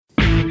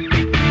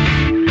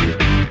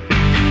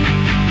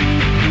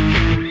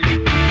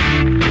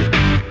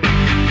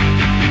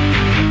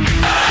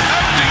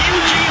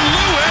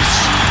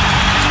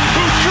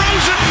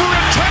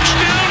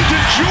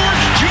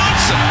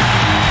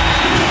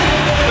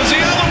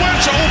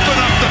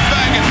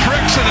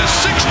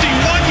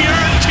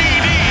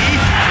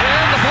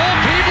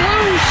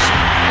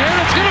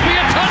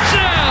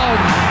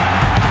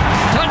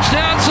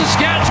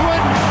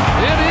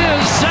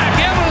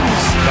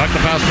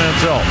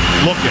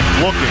Manziel looking,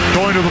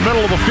 going to the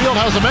middle of the field,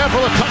 has a man for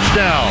the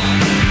touchdown.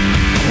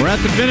 We're at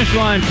the finish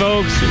line,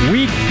 folks.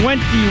 Week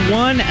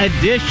 21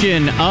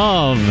 edition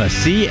of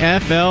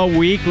CFL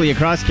Weekly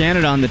across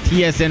Canada on the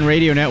TSN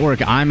Radio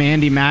Network. I'm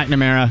Andy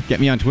McNamara. Get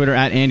me on Twitter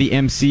at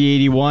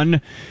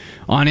AndyMC81.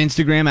 On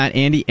Instagram at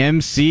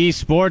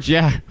AndyMCSports.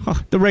 Yeah,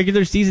 the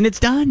regular season, it's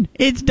done.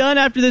 It's done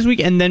after this week.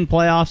 And then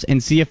playoffs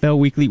and CFL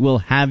Weekly will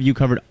have you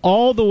covered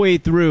all the way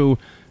through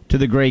to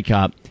the Grey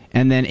Cup.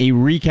 And then a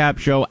recap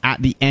show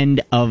at the end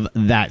of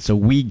that. So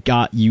we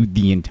got you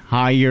the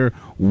entire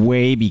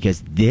way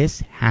because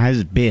this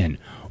has been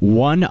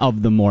one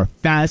of the more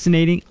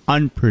fascinating,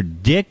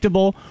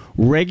 unpredictable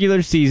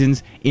regular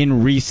seasons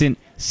in recent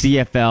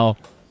CFL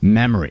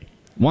memory.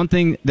 One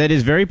thing that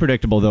is very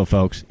predictable, though,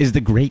 folks, is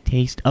the great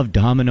taste of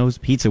Domino's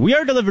Pizza. We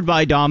are delivered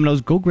by Domino's.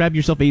 Go grab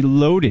yourself a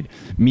loaded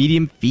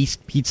medium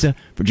feast pizza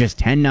for just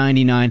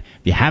 $10.99. If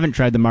you haven't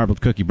tried the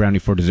marbled cookie brownie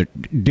for dessert,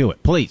 do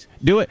it. Please,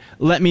 do it.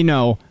 Let me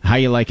know how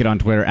you like it on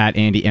Twitter at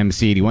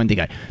AndyMC81. They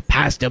got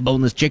pasta,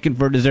 boneless chicken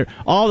for dessert.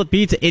 All the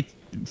pizza,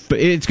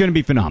 it's going to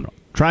be phenomenal.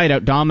 Try it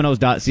out,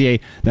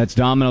 Domino's.ca. That's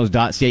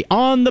Domino's.ca.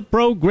 On the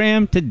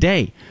program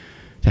today,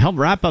 to help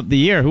wrap up the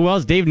year, who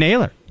else? Dave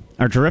Naylor,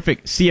 our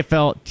terrific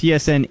CFL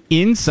TSN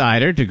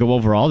insider, to go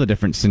over all the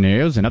different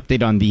scenarios and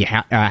update on the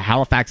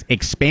Halifax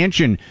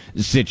expansion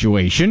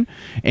situation.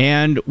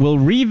 And we'll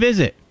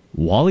revisit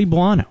Wally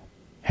Buono,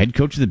 head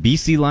coach of the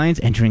BC Lions,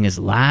 entering his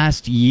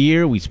last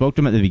year. We spoke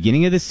to him at the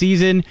beginning of the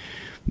season.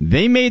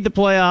 They made the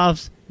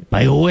playoffs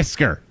by a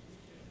whisker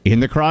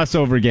in the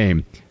crossover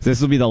game. So this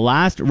will be the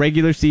last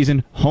regular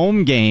season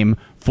home game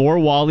for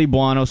Wally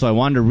Buono, so I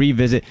wanted to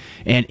revisit,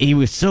 and he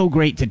was so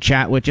great to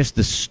chat with, just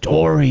the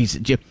stories,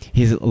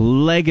 his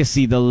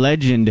legacy, the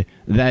legend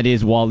that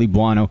is Wally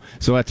Buono.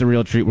 So that's a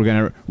real treat. We're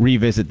going to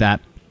revisit that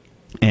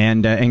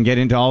and get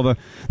into all the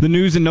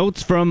news and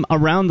notes from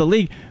around the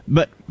league.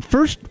 But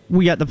first,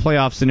 we got the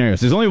playoff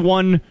scenarios. There's only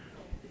one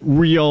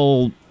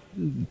real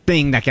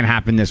thing that can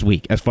happen this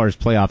week as far as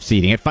playoff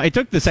seeding. It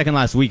took the second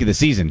last week of the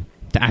season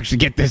to actually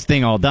get this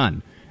thing all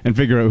done and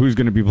figure out who's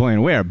going to be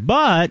playing where.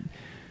 But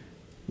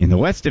in the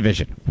West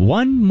Division,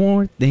 one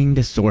more thing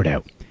to sort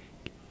out.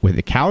 With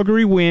a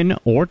Calgary win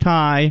or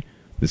tie,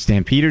 the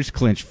Stampeders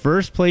clinch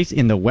first place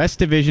in the West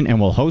Division and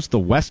will host the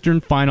Western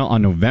Final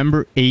on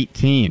November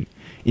 18.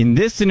 In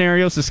this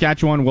scenario,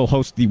 Saskatchewan will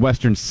host the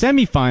Western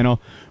Semifinal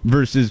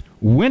versus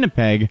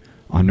Winnipeg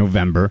on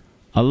November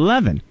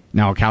 11.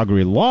 Now, a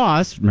Calgary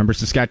loss, remember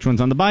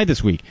Saskatchewan's on the bye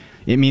this week.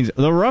 It means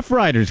the Rough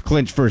Riders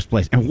clinch first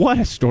place. And what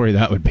a story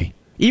that would be.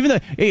 Even though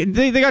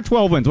they got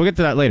 12 wins. We'll get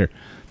to that later.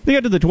 They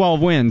got to the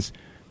 12 wins.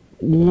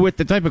 With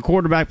the type of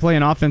quarterback play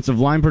and offensive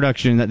line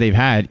production that they've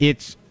had,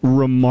 it's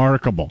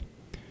remarkable.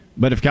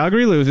 But if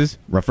Calgary loses,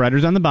 Rough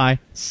Riders on the bye,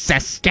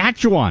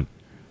 Saskatchewan,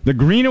 the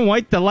green and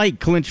white delight,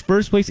 clinch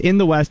first place in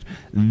the West.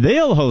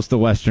 They'll host the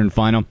Western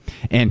Final,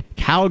 and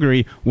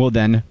Calgary will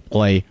then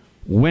play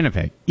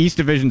Winnipeg. East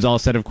Division's all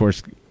set, of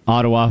course.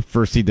 Ottawa,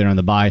 first seed there on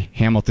the bye.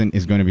 Hamilton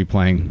is going to be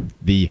playing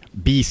the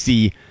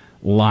BC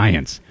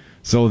Lions.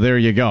 So there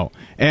you go.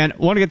 And I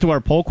want to get to our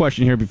poll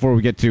question here before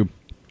we get to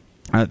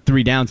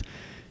three downs.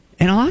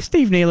 And I'll ask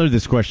Dave Naylor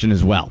this question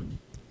as well.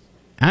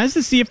 As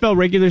the CFL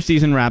regular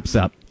season wraps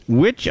up,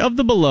 which of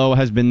the below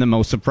has been the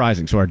most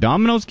surprising? So our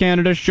Domino's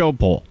Canada show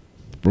poll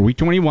for week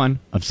 21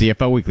 of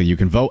CFL Weekly. You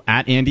can vote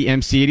at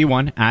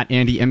AndyMC81, at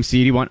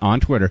AndyMC81 on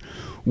Twitter.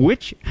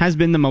 Which has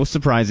been the most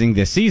surprising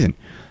this season?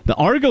 The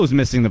Argos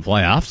missing the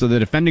playoffs, so the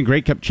defending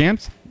Grey Cup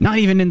champs, not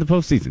even in the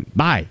postseason.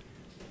 Bye.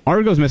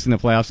 Argos missing the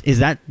playoffs. Is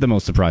that the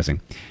most surprising?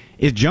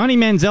 Is Johnny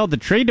Manziel, the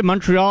trade to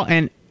Montreal,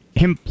 and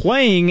him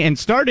playing and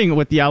starting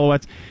with the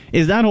Alouettes,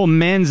 is that whole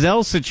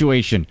Manziel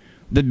situation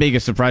the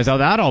biggest surprise, how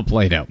that all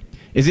played out?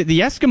 Is it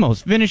the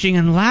Eskimos finishing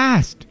in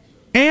last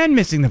and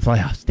missing the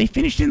playoffs? They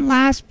finished in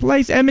last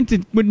place.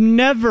 Edmonton would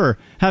never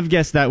have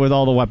guessed that with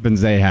all the weapons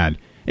they had.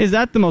 Is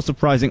that the most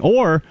surprising?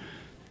 Or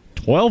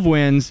 12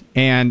 wins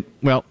and,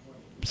 well,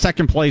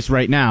 second place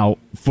right now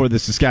for the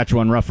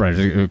Saskatchewan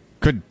Roughriders.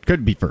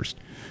 Could be first.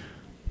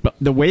 But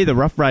the way the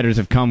Rough Riders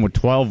have come with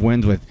 12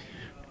 wins with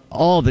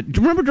all the...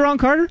 Do you remember Deron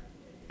Carter?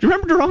 Do you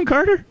remember Deron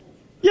Carter?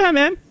 Yeah,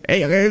 man.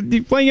 Hey,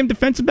 playing him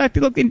defensive back,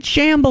 they look in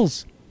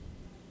shambles.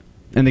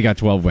 And they got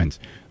 12 wins.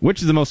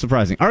 Which is the most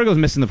surprising? Argos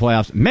missing the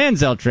playoffs.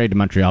 Manziel trade to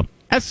Montreal.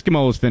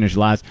 Eskimos finished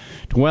last.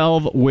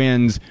 12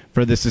 wins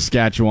for the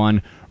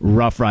Saskatchewan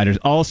Roughriders.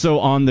 Also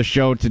on the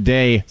show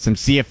today, some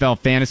CFL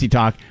fantasy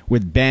talk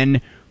with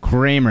Ben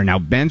Kramer. Now,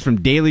 Ben's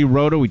from Daily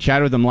Roto. We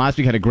chatted with him last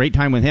week. Had a great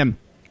time with him.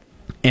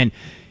 And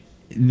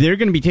they're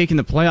going to be taking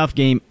the playoff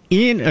game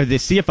or the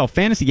CFL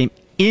fantasy game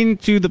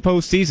into the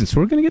postseason. So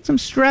we're going to get some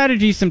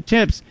strategy, some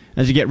tips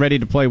as you get ready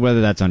to play,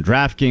 whether that's on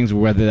DraftKings or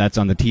whether that's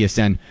on the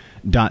TSN.ca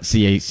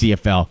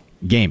CFL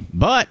game.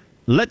 But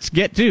let's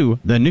get to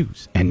the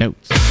news and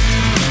notes.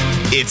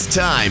 It's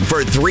time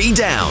for Three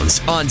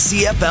Downs on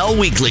CFL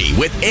Weekly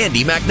with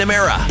Andy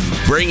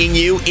McNamara, bringing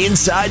you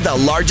inside the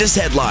largest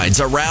headlines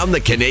around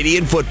the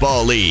Canadian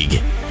Football League.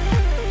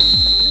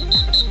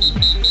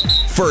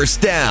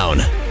 First down.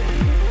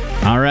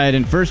 All right,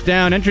 and first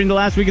down, entering the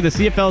last week of the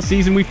CFL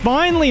season, we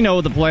finally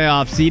know the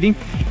playoff seeding.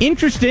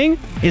 Interesting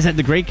is that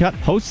the Grey Cup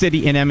host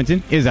city in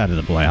Edmonton is out of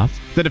the playoffs.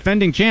 The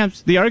defending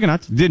champs, the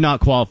Argonauts, did not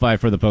qualify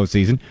for the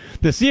postseason.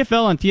 The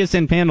CFL on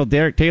TSN panel,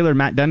 Derek Taylor,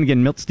 Matt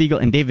Dunnigan, Milt Stiegel,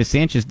 and Davis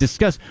Sanchez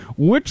discuss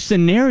which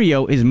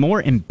scenario is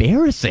more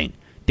embarrassing.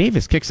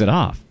 Davis kicks it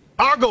off.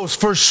 Argos,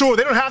 for sure.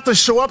 They don't have to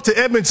show up to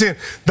Edmonton.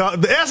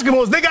 The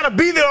Eskimos, they got to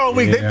be there all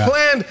week. Yeah. They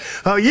planned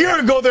a year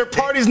ago their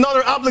parties and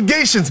other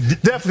obligations.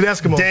 Definitely the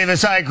Eskimos.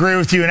 Davis, I agree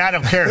with you, and I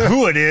don't care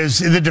who it is.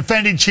 The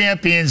defending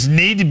champions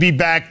need to be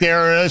back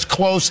there as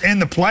close in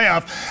the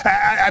playoff.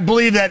 I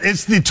believe that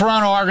it's the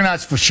Toronto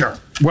Argonauts for sure.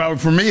 Well,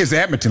 for me, it's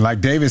Edmonton, like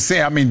David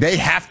said. I mean, they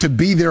have to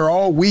be there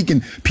all week,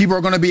 and people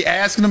are going to be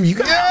asking them, you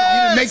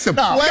didn't make the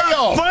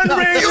playoffs. You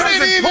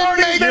didn't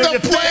even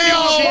make the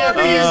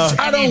playoffs.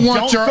 I don't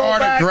want your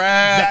autograph.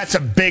 That's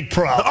a big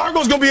problem. The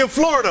Argos going to be in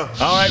Florida.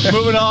 All right,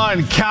 moving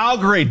on.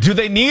 Calgary, do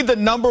they need the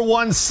number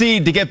 1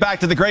 seed to get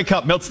back to the Grey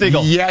Cup? Milt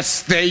Stiegel.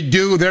 Yes, they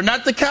do. They're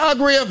not the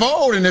Calgary of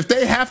old, and if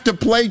they have to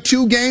play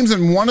 2 games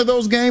and one of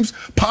those games,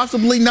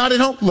 possibly not at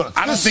home, look,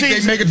 I don't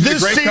think they make it to the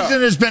Grey Cup. This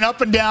season has been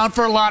up and down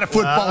for a lot of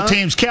football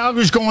teams.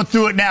 Calgary's going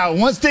through it now.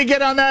 Once they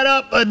get on that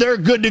up, they're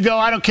good to go.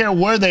 I don't care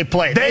where they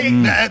play.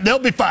 They'll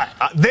be fine.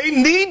 They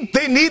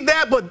need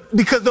that, but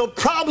because they'll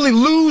probably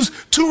lose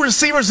 2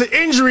 receivers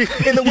to injury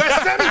in the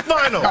West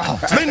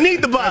semifinal. So they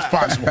need the bye. That's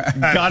possible.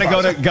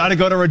 Gotta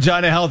go to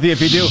Regina Healthy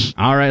if you do.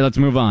 All right, let's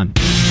move on.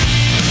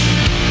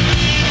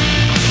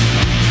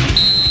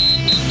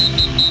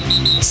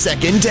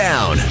 Second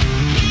down.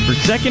 For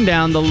second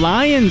down, the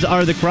Lions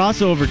are the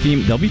crossover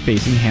team. They'll be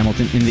facing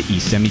Hamilton in the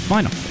East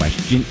semifinal.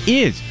 Question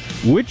is,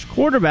 which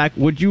quarterback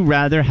would you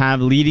rather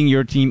have leading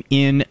your team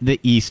in the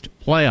East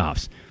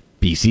playoffs?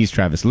 BC's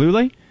Travis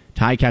Lulay,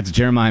 Ticats'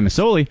 Jeremiah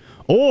Masoli,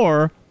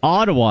 or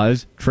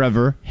Ottawa's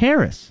Trevor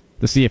Harris?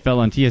 The CFL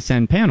on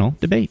TSN panel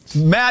debates.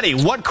 Matty,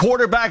 what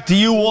quarterback do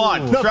you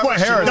want? No Trevor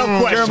question. Harris, No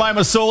question. Jeremiah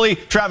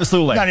Masoli, Travis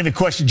Lulay. Not even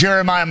question.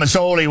 Jeremiah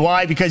Masoli.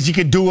 Why? Because he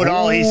can do it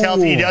all. He's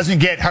healthy. He doesn't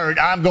get hurt.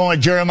 I'm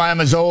going Jeremiah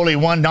Masoli,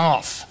 1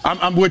 off.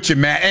 I'm with you,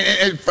 Matt.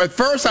 And at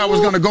first, I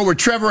was going to go with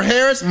Trevor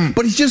Harris,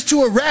 but he's just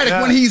too erratic.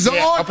 When he's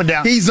on, up and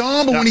down. he's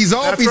on, but when he's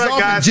off, he's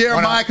off. And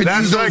Jeremiah could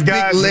use those big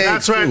legs,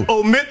 That's right. too.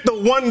 Omit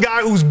the one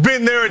guy who's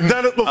been there and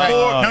done it before.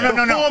 No.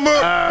 Former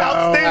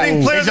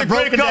outstanding player, He's a the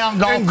Grey broken down Cup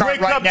golf and Grey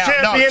cart Cup right now.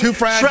 champion, Too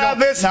fragile.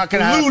 Travis Not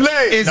gonna happen.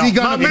 Lulay. Is he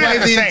going to play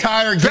the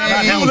entire game?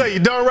 Travis Lulay,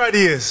 you're darn right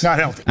he is. Not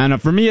healthy. And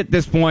for me at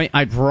this point,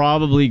 I'd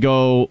probably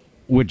go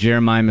with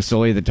Jeremiah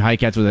Masoli. The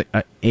Ticats with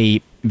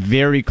a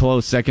very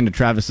close second to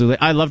Travis Lulay.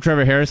 I love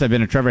Trevor Harris. I've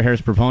been a Trevor Harris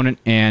proponent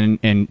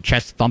and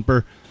chest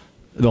thumper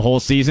the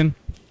whole season.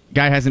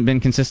 Guy hasn't been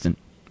consistent.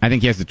 I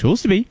think he has the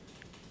tools to be,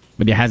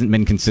 but he hasn't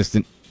been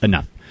consistent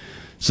enough.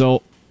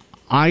 So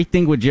I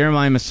think with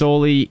Jeremiah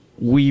Masoli,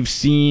 we've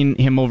seen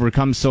him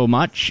overcome so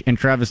much, and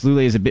Travis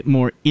Lulay is a bit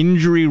more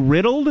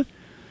injury-riddled.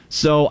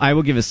 So I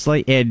will give a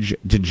slight edge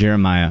to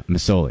Jeremiah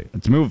Masoli.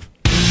 Let's move.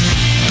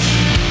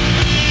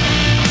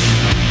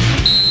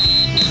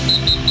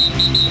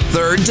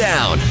 Third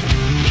down.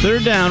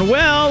 Third down.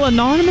 Well,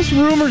 anonymous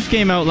rumors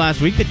came out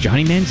last week that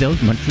Johnny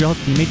Manziel's Montreal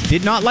teammates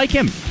did not like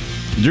him.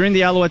 During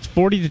the Alouettes'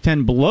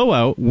 40-10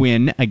 blowout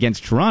win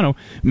against Toronto,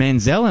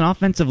 Manziel and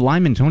offensive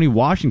lineman Tony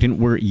Washington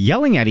were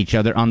yelling at each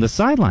other on the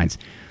sidelines.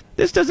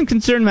 This doesn't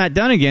concern Matt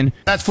Dunnigan.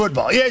 That's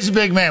football. Yeah, he's a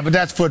big man, but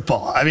that's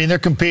football. I mean, they're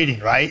competing,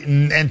 right?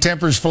 And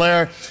tempers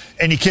flare,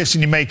 and you kiss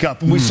and you make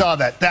up. And we saw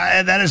that.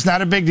 That is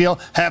not a big deal.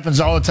 Happens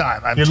all the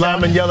time. Your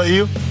lineman yell at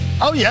you?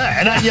 Oh, yeah,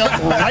 and I yell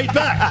right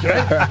back.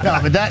 Right? No,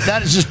 but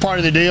that is just part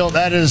of the deal.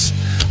 That is,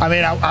 I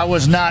mean, I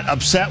was not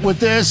upset with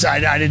this.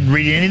 I didn't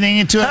read anything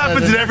into it.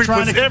 Happens in every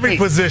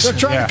position. They're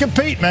trying to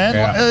compete, man.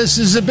 Yeah. This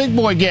is a big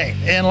boy game,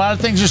 and a lot of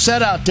things are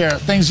said out there,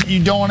 things that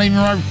you don't want to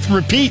even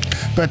repeat.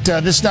 But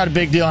this is not a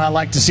big deal, and I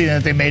like to see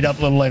that they made up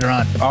a little later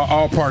on.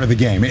 All part of the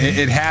game.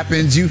 It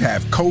happens. You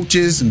have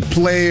coaches and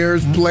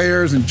players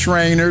and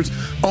trainers,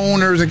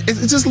 owners.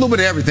 It's just a little bit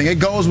of everything. It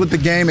goes with the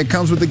game. It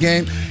comes with the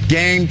game.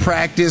 Game,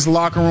 practice,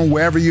 locker room,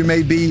 wherever you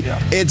may be,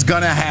 it's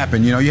going to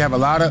happen. You know, you have a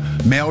lot of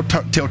male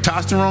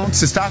testosterone.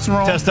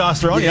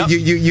 Testosterone,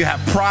 You have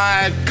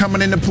pride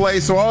coming into play.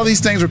 So all these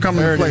things are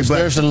coming into play.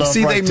 But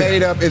see, they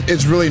made up.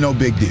 It's really no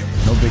big deal.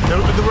 No big deal.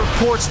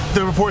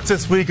 The reports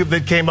this week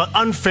that came out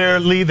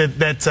unfairly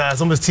that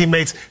some of his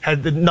teammates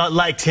had not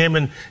liked him,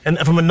 and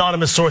from an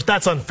anonymous source,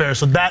 that's unfair.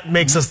 So that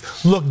makes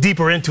us look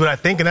deeper into it, I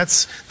think, and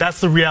that's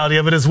the reality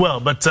of it as well.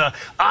 But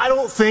I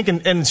don't think,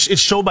 and it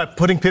showed by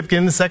putting Pipkin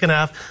in the second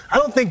half, I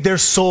don't think they're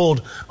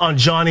sold on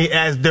Johnny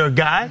as their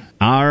guy.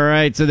 All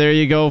right, so there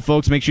you go,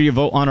 folks. Make sure you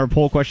vote on our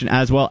poll question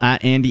as well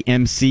at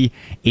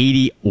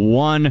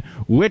AndyMC81.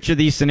 Which of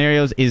these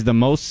scenarios is the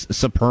most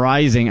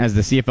surprising as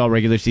the CFL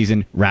regular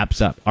season wraps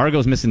up?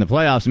 Argos missing the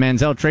playoffs.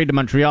 Manziel trade to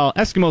Montreal.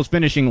 Eskimos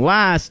finishing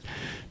last.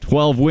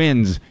 12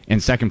 wins in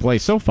second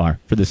place so far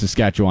for the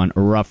Saskatchewan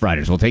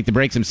Roughriders. We'll take the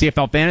break. Some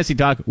CFL fantasy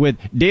talk with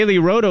Daily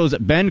Roto's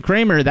Ben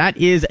Kramer. That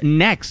is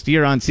next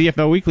here on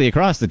CFL Weekly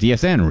across the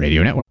TSN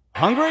Radio Network.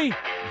 Hungry?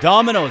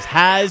 Domino's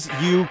has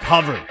you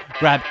covered.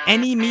 Grab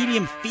any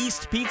medium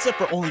feast pizza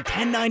for only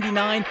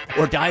 $10.99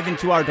 or dive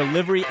into our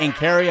delivery and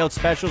carry-out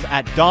specials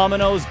at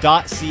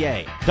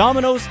Domino's.ca.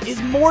 Domino's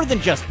is more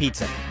than just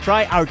pizza.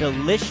 Try our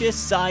delicious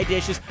side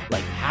dishes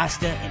like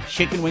pasta and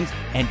chicken wings,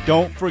 and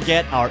don't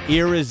forget our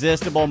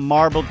irresistible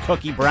marbled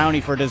cookie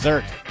brownie for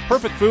dessert.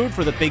 Perfect food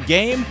for the big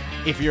game,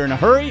 if you're in a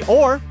hurry,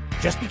 or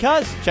just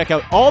because. Check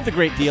out all the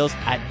great deals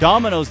at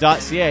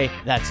Domino's.ca.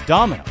 That's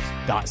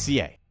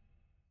Domino's.ca.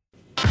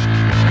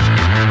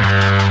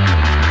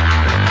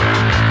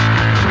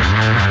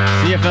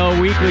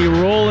 CFL Weekly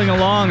rolling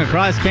along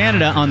across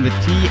Canada on the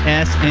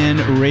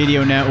TSN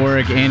Radio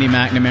Network. Andy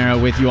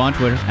McNamara with you on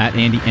Twitter at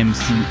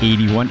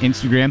AndyMC81,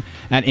 Instagram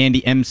at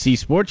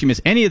AndyMCSports. You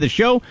miss any of the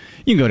show,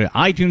 you can go to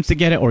iTunes to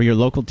get it or your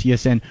local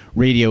TSN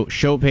Radio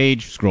show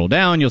page. Scroll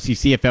down, you'll see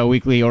CFL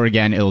Weekly, or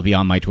again, it'll be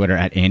on my Twitter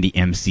at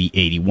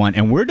AndyMC81.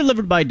 And we're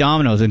delivered by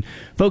Domino's. And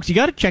folks, you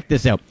got to check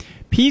this out.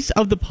 Piece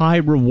of the Pie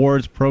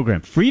Rewards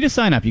program. Free to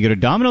sign up. You go to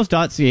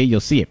Domino's.ca, you'll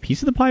see it.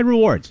 Piece of the Pie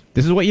Rewards.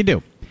 This is what you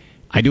do.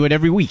 I do it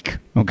every week,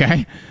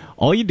 okay?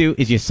 All you do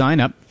is you sign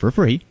up for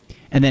free,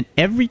 and then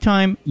every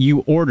time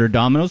you order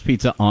Domino's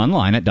Pizza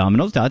online at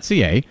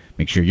Domino's.ca,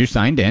 make sure you're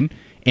signed in,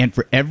 and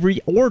for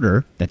every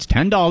order that's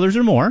 $10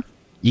 or more,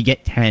 you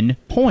get 10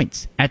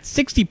 points. At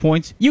 60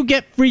 points, you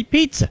get free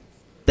pizza.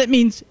 That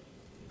means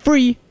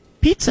free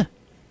pizza.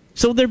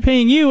 So they're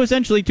paying you,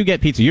 essentially, to get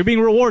pizza. You're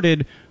being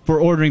rewarded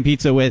for ordering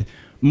pizza with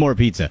more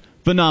pizza.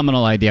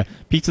 Phenomenal idea.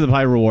 Pizza of the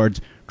Pie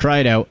Rewards. Try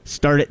it out.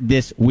 Start it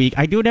this week.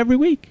 I do it every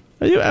week.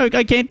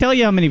 I can't tell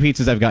you how many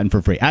pizzas I've gotten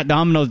for free. At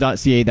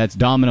Domino's.ca, that's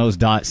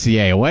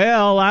Domino's.ca.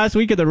 Well, last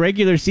week of the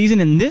regular season,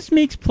 and this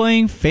makes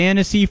playing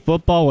fantasy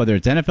football, whether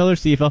it's NFL or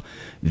CFL,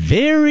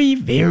 very,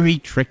 very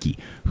tricky.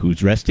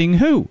 Who's resting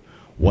who?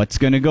 What's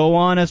going to go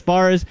on as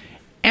far as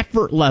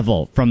effort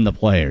level from the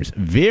players?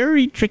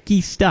 Very tricky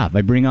stuff.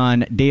 I bring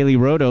on Daily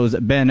Roto's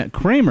Ben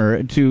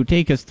Kramer to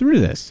take us through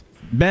this.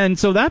 Ben,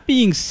 so that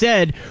being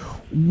said,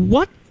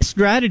 what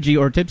strategy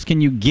or tips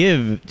can you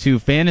give to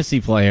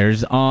fantasy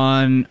players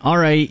on, all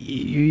right,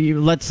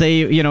 let's say,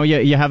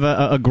 you have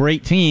a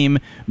great team,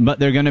 but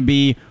they're going to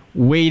be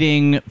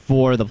waiting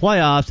for the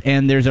playoffs,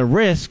 and there's a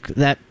risk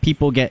that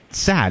people get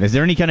sad. Is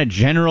there any kind of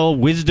general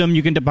wisdom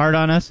you can depart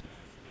on us?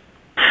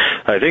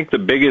 I think the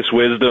biggest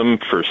wisdom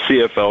for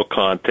CFL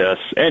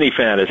contests, any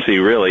fantasy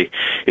really,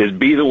 is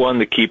be the one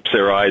that keeps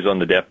their eyes on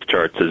the depth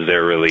charts as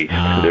they're released.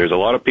 There's a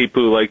lot of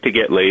people who like to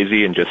get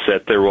lazy and just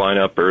set their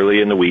lineup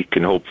early in the week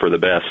and hope for the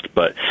best.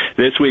 But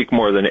this week,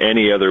 more than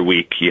any other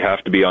week, you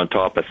have to be on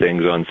top of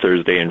things on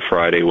Thursday and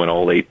Friday when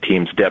all 8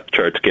 teams' depth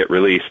charts get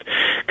released.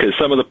 Because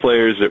some of the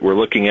players that we're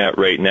looking at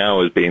right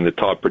now as being the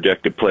top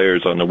projected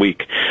players on the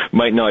week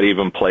might not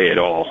even play at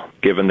all,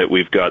 given that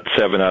we've got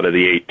 7 out of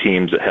the 8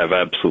 teams that have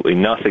absolutely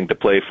nothing to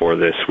play for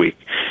this week.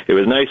 It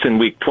was nice in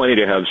week 20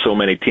 to have so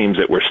many teams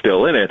that were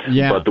still in it,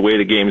 but the way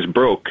the games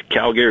broke,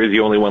 Calgary is the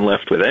only one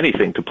left with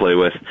anything to play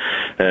with,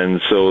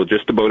 and so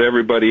just about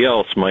everybody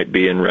else might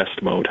be in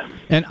rest mode.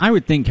 And I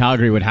would think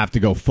Calgary would have to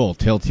go full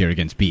tilt here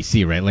against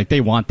BC, right? Like,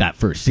 they want that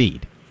first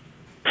seed.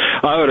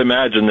 I would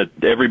imagine that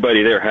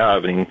everybody they're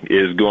having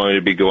is going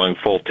to be going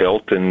full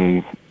tilt,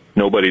 and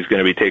nobody's going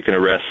to be taking a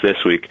rest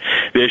this week.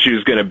 The issue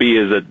is going to be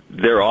is that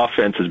their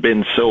offense has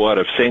been so out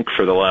of sync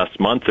for the last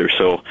month or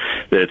so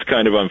that it's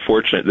kind of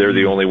unfortunate they're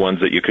the only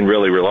ones that you can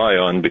really rely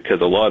on, because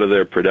a lot of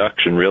their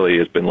production really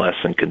has been less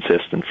than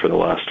consistent for the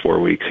last 4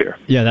 weeks here.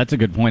 Yeah, that's a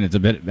good point.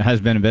 It has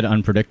been a bit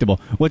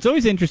unpredictable. What's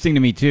always interesting to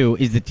me, too,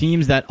 is the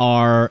teams that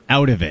are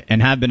out of it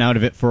and have been out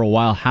of it for a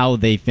while, how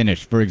they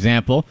finish. For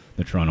example,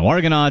 the Toronto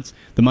Argonauts,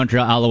 the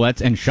Montreal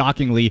Alouettes, and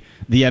shockingly,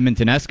 the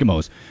Edmonton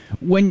Eskimos.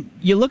 When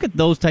you look at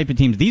those type of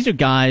teams, these are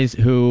guys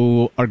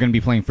who are going to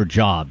be playing for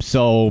jobs.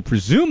 So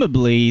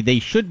presumably, they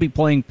should be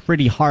playing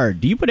pretty hard.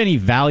 Do you put any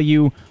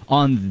value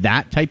on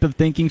that type of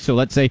thinking? So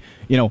let's say,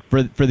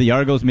 for the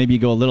Argos, maybe you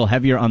go a little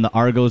heavier on the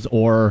Argos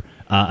or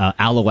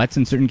Alouettes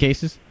in certain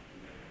cases?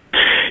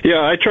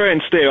 Yeah, I try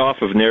and stay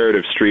off of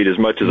Narrative Street as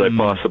much as I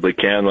possibly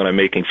can when I'm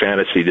making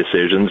fantasy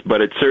decisions,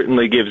 but it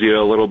certainly gives you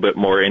a little bit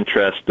more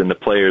interest in the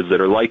players that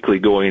are likely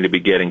going to be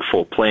getting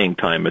full playing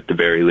time at the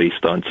very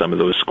least on some of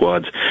those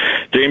squads.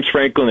 James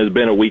Franklin has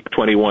been a Week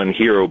 21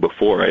 hero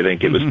before. I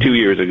think it was 2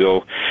 years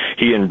ago.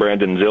 He and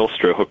Brendan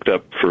Zylstra hooked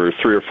up for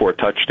 3 or 4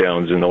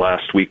 touchdowns in the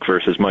last week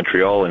versus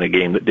Montreal in a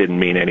game that didn't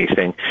mean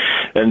anything.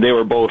 And they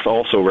were both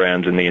also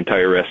Rams in the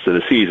entire rest of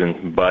the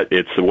season, but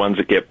it's the ones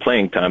that get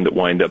playing time that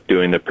wind up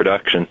doing the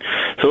production.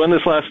 So in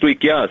this last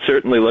week,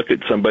 certainly look at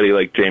somebody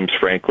like James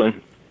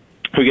Franklin,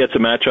 who gets a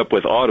matchup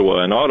with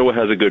Ottawa, and Ottawa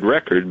has a good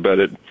record, but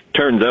it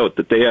turns out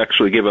that they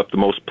actually give up the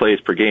most plays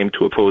per game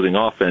to opposing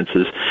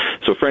offenses.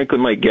 So Franklin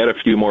might get a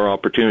few more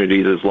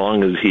opportunities as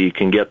long as he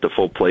can get the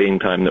full playing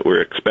time that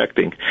we're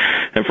expecting.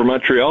 And for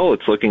Montreal,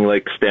 it's looking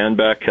like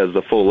Stanback has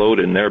the full load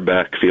in their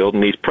backfield,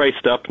 and he's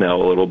priced up now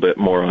a little bit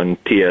more on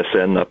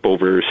TSN, up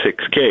over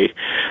 $6K,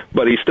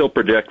 but he still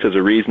projects as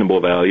a reasonable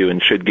value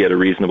and should get a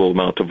reasonable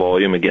amount of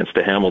volume against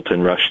a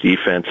Hamilton rush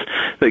defense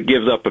that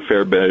gives up a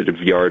fair bit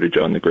of yardage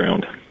on the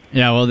ground.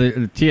 Yeah, well, the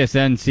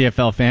TSN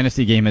CFL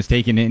fantasy game has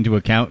taken into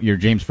account your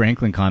James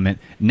Franklin comment.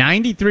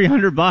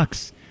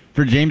 $9,300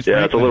 for James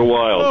Franklin. Yeah, it's a little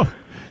wild. Oh,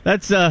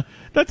 that's a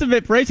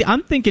bit pricey.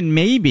 I'm thinking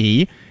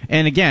maybe,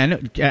 and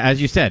again, as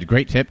you said,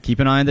 great tip. Keep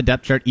an eye on the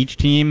depth chart. Each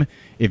team,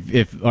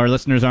 if our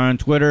listeners are on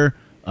Twitter,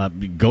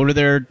 go to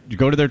their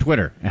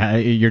Twitter,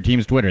 your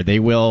team's Twitter. They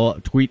will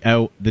tweet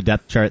out the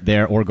depth chart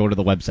there, or go to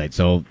the website.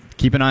 So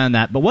keep an eye on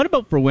that. But what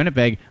about for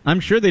Winnipeg? I'm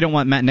sure they don't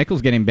want Matt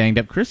Nichols getting banged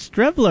up. Chris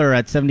Strevler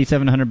at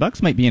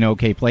 $7,700 might be an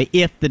okay play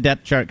if the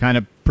depth chart kind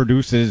of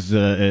produces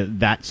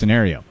that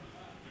scenario.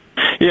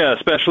 Yeah,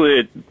 especially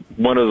at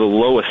one of the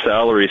lowest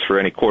salaries for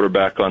any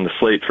quarterback on the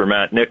slate for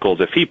Matt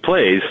Nichols. If he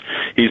plays,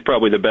 he's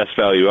probably the best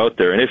value out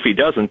there. And if he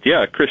doesn't,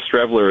 yeah, Chris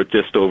Strevler at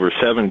just over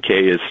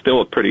 $7,000 is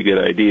still a pretty good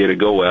idea to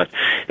go at.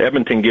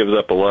 Edmonton gives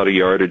up a lot of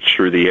yardage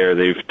through the air.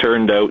 They've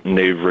turned out and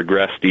they've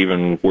regressed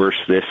even worse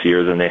this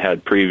year than they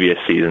had previous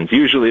seasons.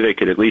 Usually they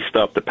could at least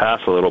stop the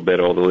pass a little bit,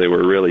 although they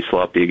were really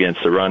sloppy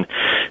against the run.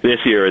 This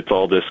year it's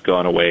all just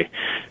gone away.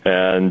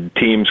 And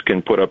teams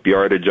can put up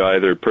yardage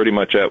either pretty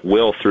much at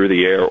will through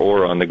the air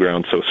or on the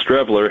ground. So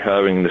Strevler,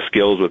 having the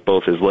skills with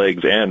both his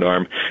legs and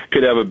arm,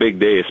 could have a big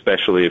day,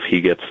 especially if he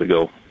gets to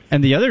go.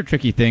 And the other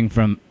tricky thing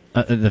from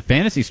the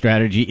fantasy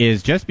strategy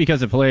is just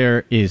because a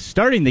player is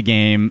starting the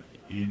game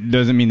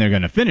doesn't mean they're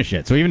going to finish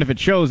it. So even if it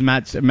shows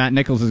Matt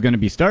Nichols is going to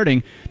be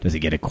starting, does he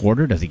get a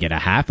quarter? Does he get a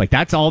half? Like,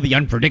 that's all the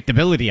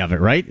unpredictability of it,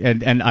 right?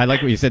 And I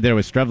like what you said there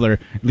with Strevler.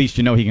 At least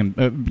he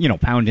can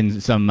pound in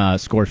some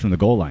scores from the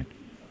goal line.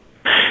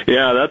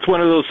 Yeah, that's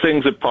one of those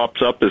things that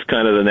pops up as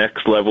kind of the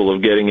next level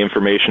of getting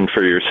information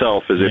for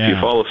yourself, is if you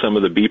follow some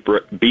of the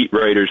beat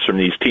writers from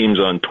these teams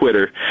on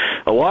Twitter,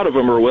 a lot of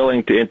them are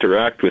willing to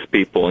interact with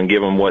people and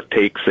give them what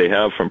takes they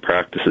have from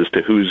practices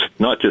to who's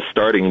not just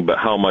starting, but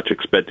how much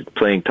expected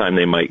playing time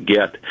they might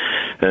get.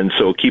 And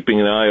so keeping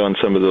an eye on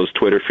some of those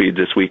Twitter feeds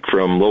this week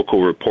from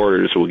local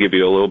reporters will give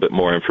you a little bit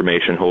more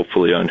information,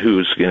 hopefully, on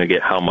who's going to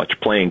get how much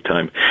playing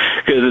time.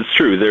 Because it's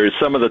true, there's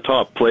some of the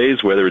top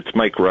plays, whether it's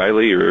Mike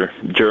Riley or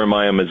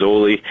Jeremiah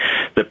Mazzoli,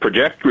 that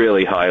project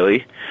really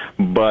highly,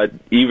 but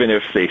even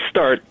if they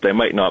start, they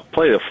might not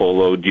play the full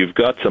load. You've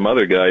got some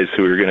other guys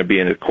who are going to be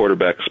in the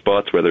quarterback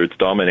spots, whether it's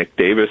Dominic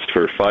Davis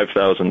for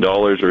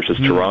 $5,000 versus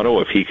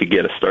Toronto, if he could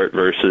get a start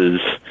versus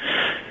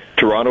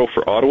Toronto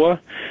for Ottawa.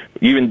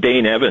 Even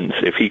Dane Evans,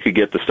 if he could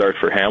get the start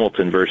for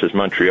Hamilton versus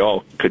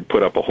Montreal, could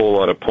put up a whole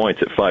lot of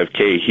points at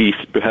 $5,000. He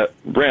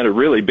ran a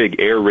really big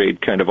air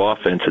raid kind of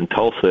offense in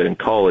Tulsa in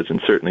college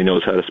and certainly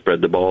knows how to spread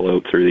the ball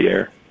out through the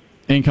air.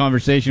 In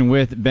conversation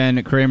with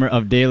Ben Kramer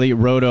of Daily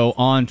Roto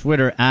on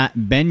Twitter at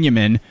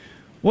Benjamin.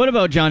 What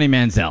about Johnny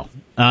Manziel?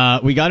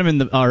 We got him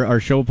in our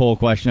show poll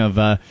question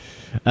of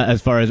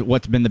as far as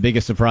what's been the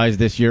biggest surprise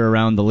this year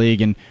around the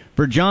league. And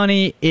for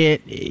Johnny,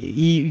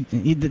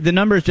 the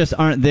numbers just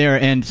aren't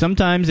there. And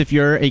sometimes if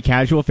you're a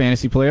casual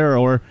fantasy player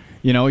or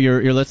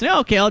you're listening,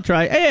 okay, I'll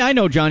try. Hey, I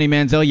know Johnny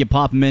Manziel. You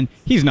pop him in.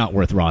 He's not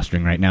worth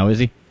rostering right now, is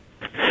he?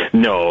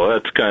 No,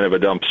 that's kind of a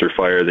dumpster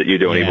fire that you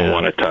don't even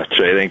want to touch.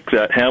 I think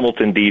that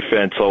Hamilton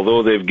defense,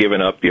 although they've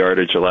given up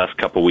yardage the last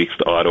couple of weeks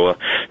to Ottawa,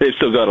 they've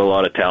still got a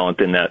lot of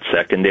talent in that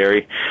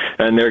secondary,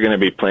 and they're going to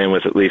be playing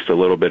with at least a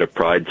little bit of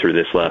pride through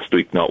this last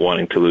week, not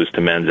wanting to lose to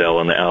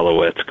Manziel and the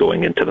Alouettes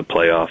going into the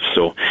playoffs.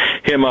 So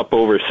him up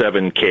over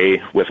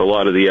 $7,000 with a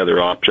lot of the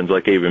other options,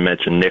 like I even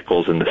mentioned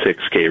Nichols in the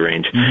 $6,000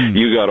 range.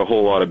 You got a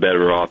whole lot of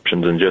better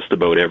options than just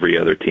about every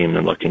other team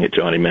than looking at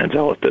Johnny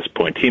Manziel at this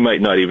point. He might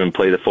not even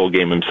play the full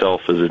game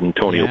himself, as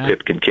Antonio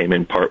Pipkin came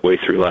in partway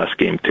through last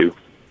game too.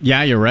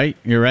 Yeah, you're right.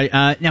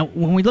 Now,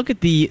 when we look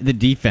at the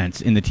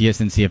defense in the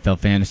TSN CFL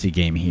fantasy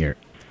game here,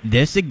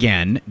 this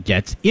again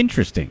gets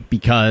interesting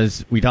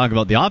because we talk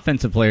about the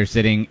offensive player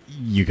sitting.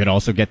 You could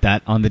also get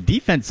that on the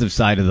defensive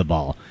side of the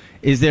ball.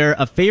 Is there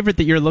a favorite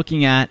that you're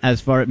looking at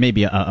as far as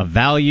maybe a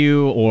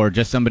value or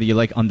just somebody you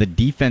like on the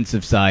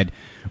defensive side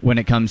when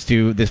it comes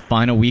to this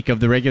final week of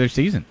the regular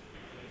season?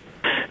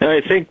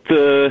 I think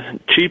the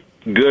cheap,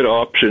 good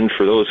option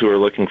for those who are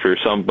looking for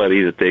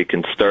somebody that they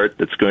can start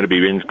that's going to be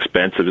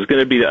inexpensive is going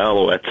to be the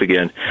Alouettes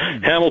again.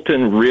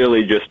 Hamilton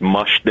really just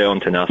mushed down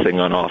to nothing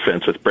on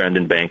offense with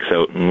Brandon Banks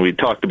out, and we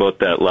talked about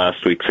that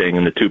last week, saying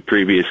in the two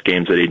previous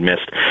games that he'd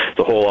missed,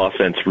 the whole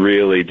offense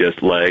really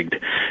just lagged,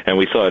 and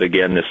we saw it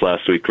again this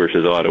last week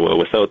versus Ottawa.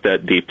 Without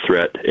that deep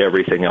threat,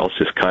 everything else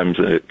just comes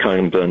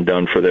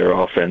undone for their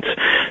offense.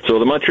 So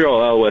the Montreal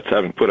Alouettes,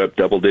 having put up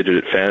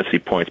double-digit fantasy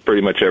points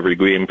pretty much every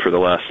game for the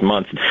last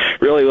month,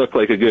 really look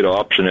like a good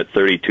option at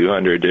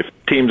 $3,200. If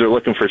teams are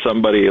looking for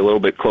somebody a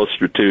little bit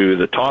closer to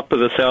the top of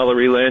the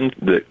salary land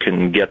that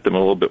can get them a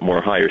little bit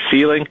more higher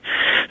ceiling,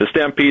 the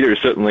Stampeders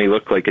certainly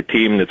look like a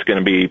team that's going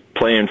to be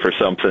playing for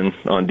something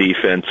on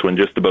defense when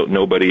just about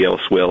nobody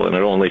else will. And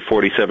at only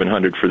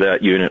 $4,700 for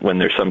that unit, when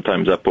they're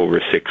sometimes up over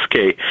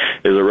 $6,000,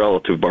 is a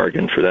relative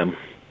bargain for them.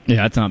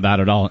 Yeah, that's not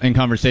bad at all. In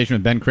conversation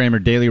with Ben Kramer,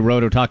 Daily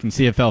Roto, talking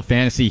CFL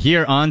fantasy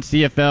here on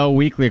CFL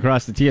Weekly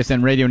across the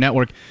TSN Radio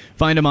Network.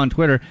 Find him on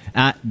Twitter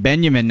at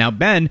Benjamin. Now,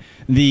 Ben,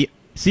 the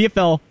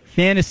CFL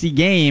fantasy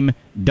game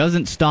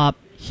doesn't stop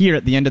here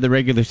at the end of the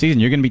regular season.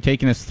 You're going to be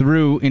taking us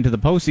through into the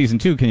postseason,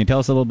 too. Can you tell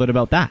us a little bit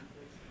about that?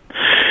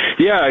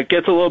 Yeah, it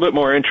gets a little bit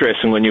more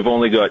interesting when you've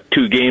only got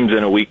 2 games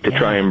in a week to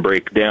try and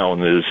break down.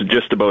 There's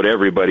just about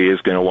everybody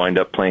is going to wind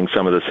up playing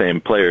some of the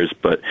same players.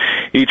 But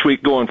each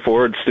week going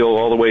forward, still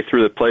all the way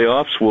through the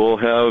playoffs, we'll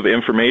have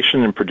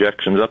information and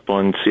projections up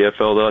on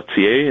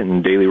CFL.ca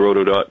and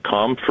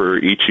dailyroto.com for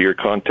each of your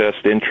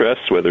contest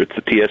interests, whether it's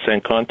the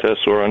TSN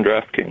contest or on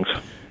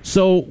DraftKings.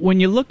 So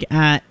when you look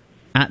at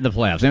the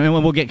playoffs, and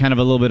we'll get kind of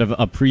a little bit of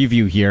a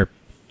preview here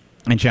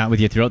and chat with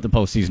you throughout the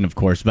postseason, of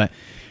course, but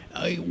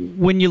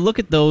when you look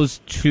at those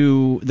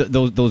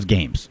those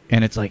games,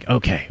 and it's like,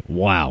 okay,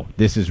 wow,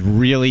 this is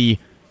really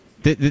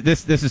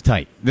this is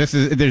tight.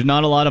 There's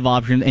not a lot of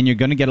options, and you're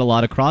going to get a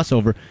lot of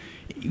crossover.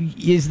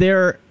 Is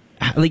there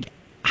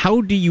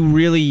how do you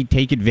really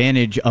take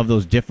advantage of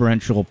those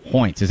differential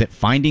points? Is it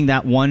finding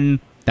that one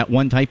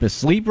type of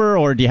sleeper,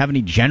 or do you have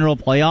any general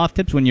playoff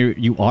tips when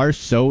you are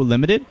so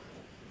limited?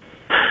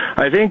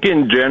 I think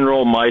in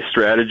general, my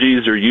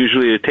strategies are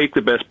usually to take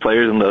the best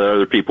players and let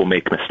other people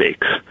make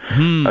mistakes.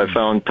 I've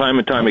found time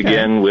and time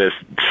again with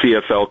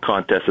CFL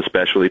contests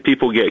especially,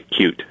 people get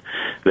cute.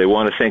 They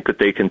want to think that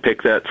they can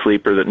pick that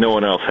sleeper that no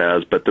one else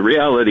has, but the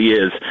reality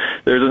is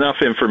there's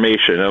enough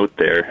information out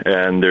there,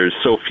 and there's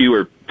so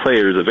fewer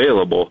players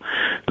available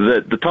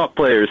that the top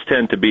players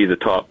tend to be the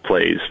top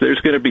plays. There's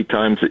going to be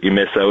times that you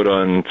miss out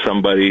on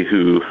somebody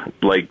who,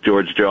 like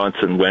George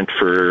Johnson, went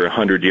for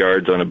 100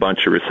 yards on a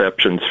bunch of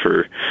receptions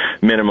for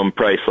minimum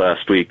price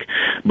last week.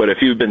 But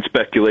if you've been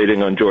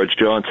speculating on George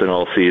Johnson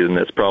all season,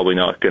 that's probably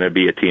not going to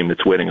be a team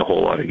that's winning a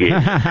whole lot of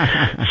games.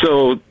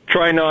 So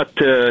try not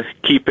to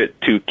keep it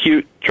too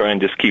cute. Try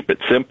and just keep it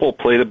simple,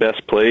 play the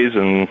best plays,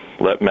 and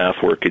let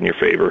math work in your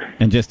favor.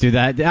 And just do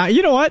that.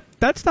 You know what?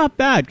 That's not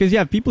bad, because,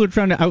 yeah, people are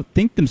trying to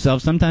outthink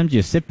themselves. Sometimes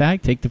you sit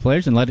back, take the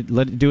players, and let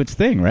it do its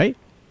thing, right?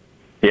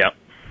 Yeah.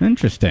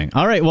 Interesting.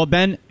 All right, well,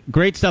 Ben,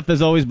 great stuff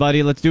as always,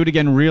 buddy. Let's do it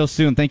again real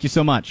soon. Thank you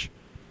so much.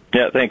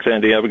 Yeah, thanks,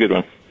 Andy. Have a good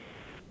one.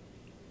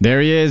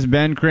 There he is,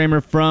 Ben Kramer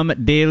from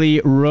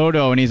Daily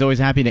Roto, and he's always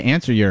happy to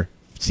answer your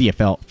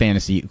CFL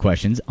fantasy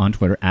questions on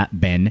Twitter at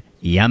Ben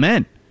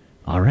Yamen.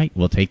 All right,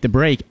 we'll take the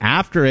break.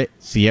 After it,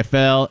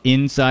 CFL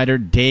insider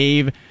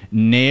Dave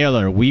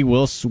Naylor. We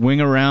will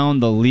swing around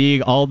the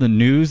league, all the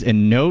news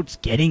and notes,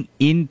 getting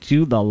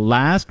into the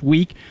last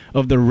week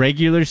of the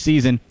regular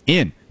season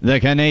in the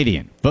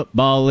Canadian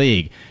Football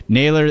League.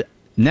 Naylor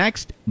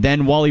next,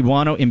 then Wally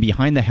Wano in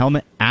Behind the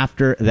Helmet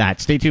after that.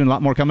 Stay tuned, a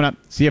lot more coming up.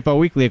 CFL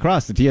Weekly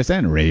across the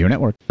TSN Radio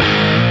Network.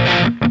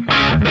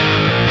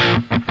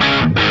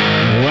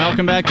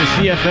 Welcome back to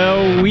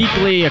CFL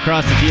Weekly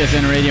across the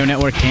TSN Radio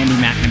Network. Andy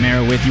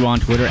McNamara with you on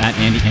Twitter at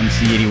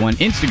AndyMC81,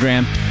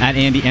 Instagram at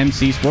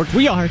AndyMCSports.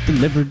 We are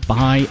delivered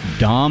by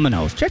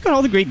Domino's. Check out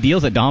all the great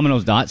deals at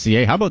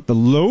Domino's.ca. How about the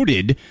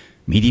loaded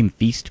medium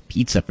feast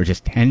pizza for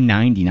just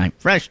 $10.99?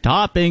 Fresh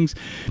toppings,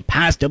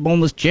 pasta,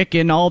 boneless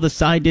chicken, all the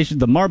side dishes,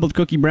 the marbled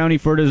cookie brownie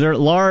for dessert,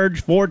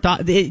 large,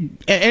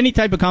 any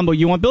type of combo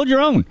you want. Build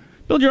your own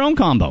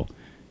combo.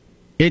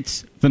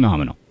 It's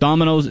phenomenal.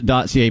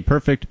 Domino's.ca,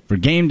 perfect for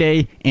game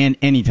day and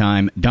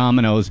anytime.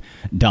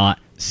 Domino's.ca.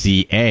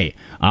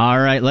 All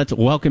right, let's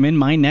welcome in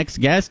my next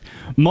guest,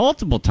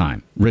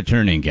 multiple-time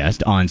returning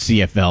guest on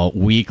CFL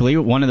Weekly,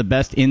 one of the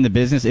best in the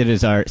business. It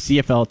is our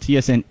CFL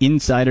TSN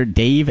insider,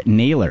 Dave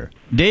Naylor.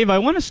 Dave, I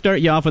want to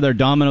start you off with our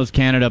Domino's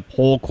Canada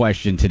poll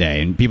question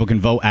today, and people can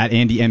vote at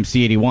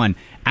AndyMC81.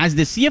 As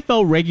the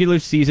CFL regular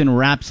season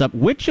wraps up,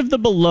 which of the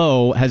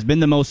below has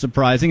been the most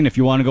surprising? And if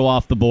you want to go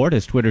off the board,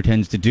 as Twitter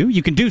tends to do,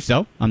 you can do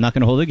so. I'm not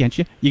going to hold it against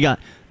you. You got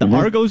the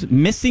Argos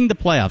missing the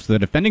playoffs, the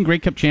defending Grey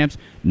Cup champs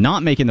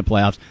not making the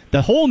playoffs.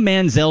 The whole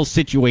Manziel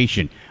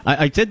situation.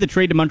 I said the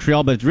trade to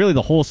Montreal, but it's really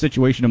the whole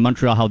situation of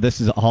Montreal, how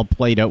this is all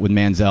played out with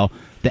Manziel.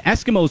 The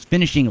Eskimos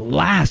finishing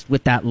last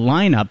with that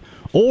lineup,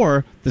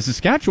 or the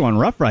Saskatchewan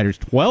Roughriders,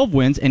 12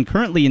 wins and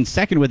currently in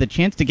second with a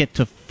chance to get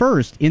to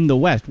first in the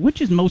West.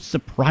 Which is most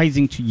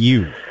surprising to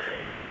you?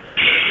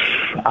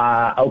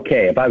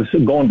 Okay, if I was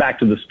going back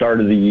to the start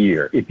of the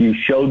year, if you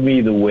showed me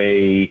the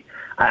way,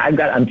 I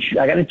got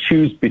to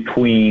choose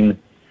between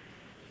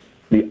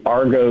the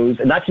Argos,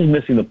 and not just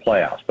missing the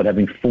playoffs, but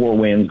having 4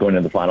 wins going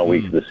into the final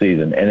weeks of the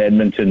season, and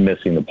Edmonton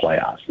missing the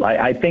playoffs.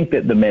 I think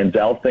that the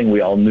Manziel thing,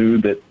 we all knew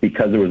that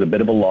because there was a bit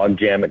of a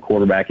logjam at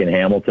quarterback in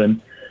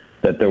Hamilton,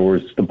 that there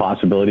was the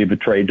possibility of a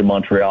trade to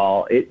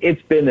Montreal.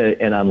 It's been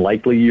an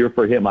unlikely year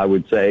for him, I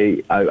would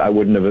say. I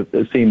wouldn't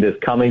have seen this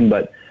coming,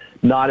 but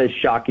not as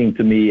shocking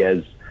to me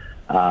as,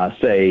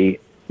 say,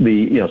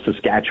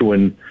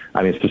 Saskatchewan.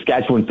 I mean,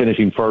 Saskatchewan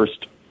finishing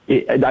first.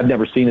 I've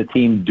never seen a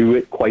team do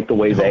it quite the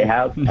way they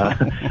have.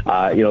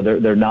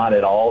 They're not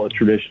at all a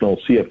traditional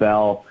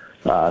CFL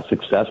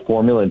success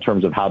formula in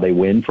terms of how they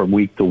win from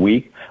week to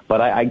week. But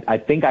I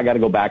think I got to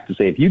go back to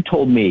say, if you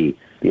told me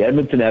the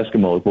Edmonton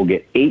Eskimos will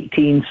get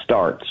 18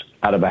 starts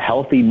out of a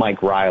healthy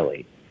Mike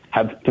Riley,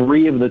 have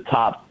 3 of the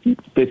top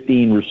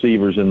 15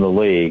 receivers in the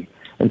league,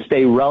 and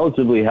stay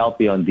relatively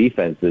healthy on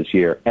defense this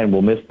year, and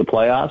will miss the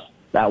playoffs,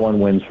 that one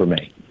wins for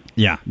me.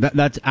 Yeah,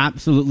 that's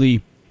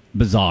absolutely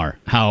bizarre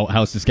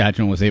how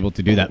Saskatchewan was able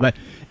to do that. But,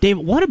 Dave,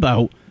 what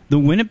about the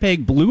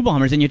Winnipeg Blue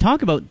Bombers? And you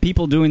talk about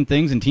people doing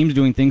things and teams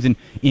doing things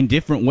in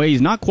different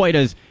ways, not quite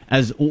as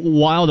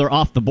wild or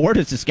off the board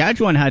as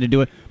Saskatchewan had to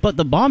do it. But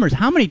the Bombers,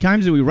 how many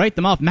times do we write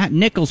them off? Matt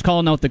Nichols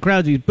calling out the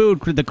crowds. He's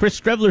booed. The Chris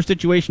Streveler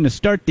situation to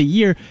start the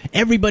year.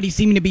 Everybody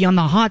seeming to be on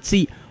the hot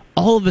seat.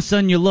 All of a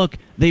sudden, you look,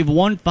 they've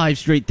won 5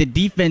 straight. The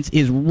defense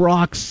is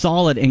rock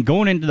solid. And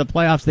going into the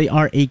playoffs, they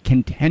are a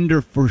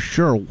contender for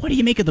sure. What do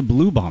you make of the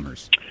Blue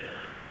Bombers?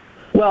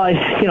 Well,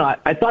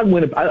 I thought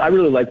I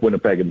really liked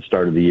Winnipeg at the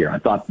start of the year. I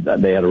thought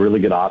that they had a really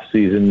good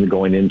offseason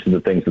going into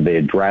the things that they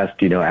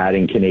addressed,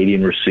 adding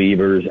Canadian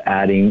receivers,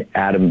 adding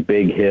Adam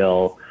Big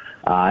Hill.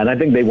 And I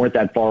think they weren't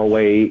that far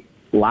away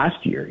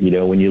last year.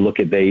 When you look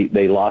at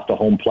they lost a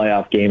home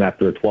playoff game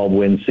after a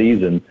 12-win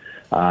season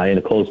in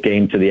a close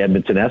game to the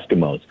Edmonton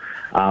Eskimos.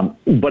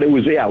 But it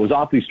was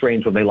awfully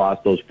strange when they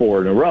lost those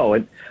 4 in a row.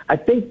 And I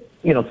think,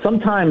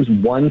 sometimes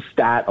one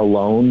stat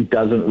alone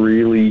doesn't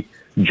really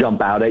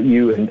jump out at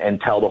you and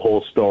tell the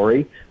whole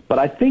story. But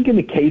I think in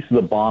the case of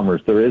the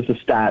Bombers, there is a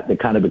stat that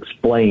kind of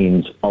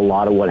explains a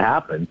lot of what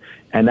happened,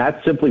 and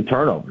that's simply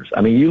turnovers.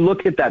 I mean, you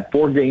look at that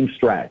 4-game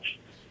stretch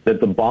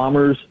that the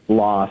Bombers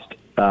lost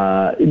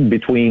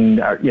between,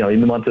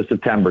 in the month of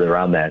September,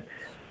 around that.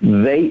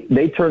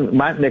 They turned,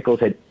 Matt Nichols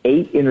had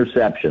 8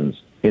 interceptions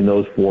in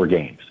those 4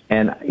 games.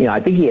 And, I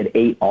think he had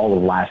 8 all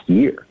of last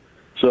year.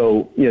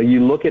 So,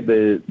 you look at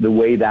the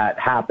way that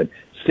happened.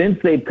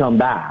 Since they've come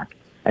back,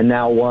 and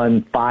now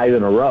won 5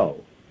 in a row,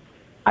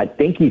 I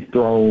think he's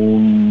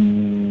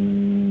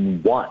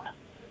thrown 1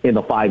 in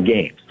the 5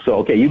 games. So,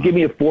 okay, you give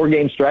me a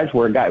 4-game stretch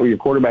where your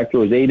quarterback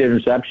throws 8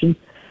 interceptions,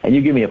 and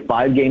you give me a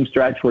 5-game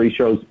stretch where he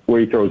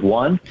throws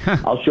 1,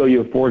 I'll show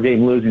you a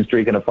 4-game losing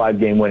streak and a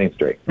 5-game winning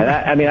streak. And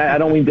I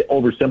don't mean to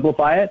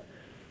oversimplify it,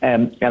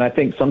 and I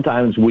think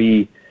sometimes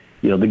the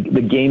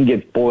game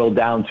gets boiled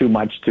down too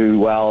much to,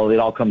 well, it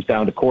all comes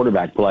down to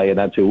quarterback play, and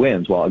that's who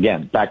wins. Well,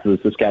 again, back to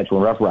the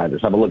Saskatchewan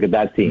Roughriders. Have a look at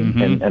that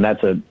team, and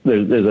that's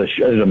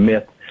there's a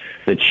myth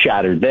that's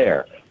shattered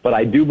there. But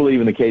I do believe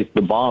in the case of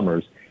the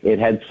Bombers, it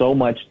had so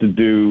much to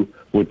do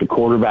with the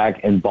quarterback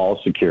and ball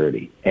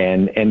security.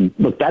 And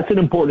look, that's an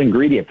important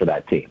ingredient for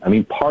that team. I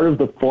mean, part of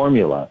the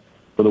formula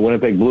for the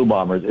Winnipeg Blue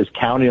Bombers is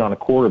counting on a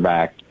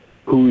quarterback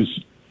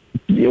who's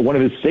one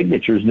of his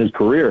signatures in his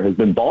career has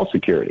been ball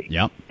security.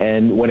 Yep.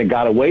 And when it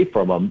got away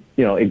from him,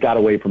 it got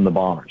away from the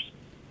Bombers.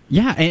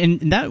 Yeah, and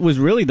that was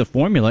really the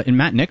formula. And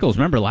Matt Nichols,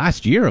 remember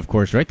last year, of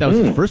course, right? That was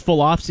his first full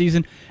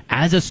offseason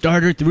as a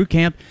starter through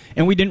camp,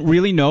 and we didn't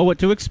really know what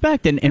to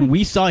expect. And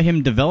we saw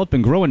him develop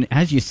and grow. And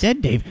as you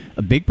said, Dave,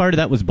 a big part of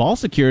that was ball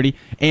security.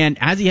 And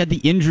as he had the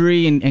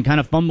injury and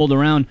kind of fumbled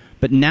around,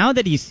 but now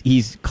that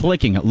he's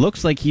clicking, it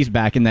looks like he's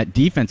back, and that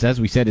defense,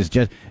 as we said, is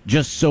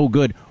just so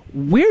good.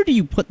 Where do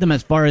you put them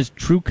as far as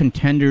true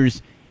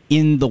contenders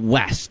in the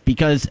West?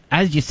 Because,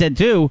 as you said,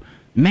 too,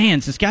 man,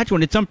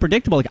 Saskatchewan, it's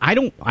unpredictable. Like, I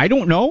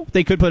don't know.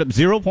 They could put up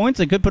 0 points.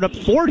 They could put up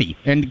 40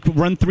 and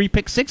run 3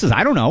 pick sixes.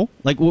 I don't know.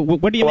 Like,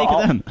 what do you make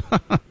of them?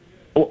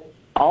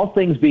 All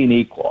things being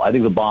equal, I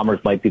think the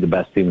Bombers might be the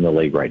best team in the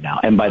league right now.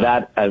 And by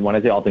that, when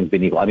I say all things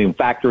being equal, I mean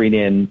factoring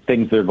in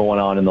things that are going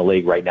on in the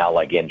league right now,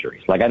 like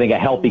injuries. Like, I think a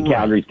healthy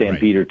Calgary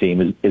Stampeder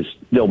team is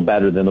still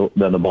better than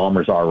the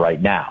Bombers are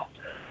right now.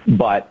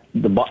 But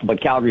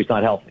Calgary's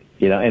not healthy,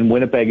 and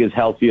Winnipeg is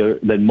healthier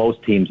than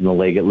most teams in the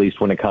league, at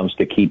least when it comes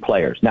to key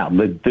players. Now,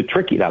 the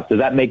tricky now, does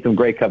that make them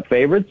Grey Cup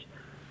favorites?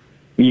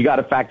 You got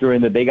to factor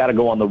in that they got to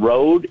go on the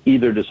road,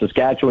 either to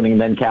Saskatchewan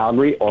and then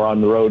Calgary, or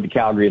on the road to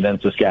Calgary and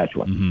then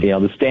Saskatchewan.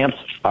 The Stamps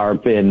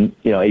have been,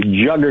 a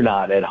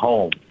juggernaut at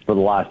home for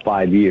the last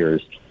 5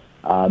 years.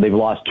 They've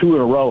lost 2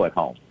 in a row at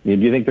home. Do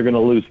you think they're going to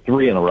lose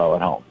 3 in a row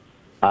at home?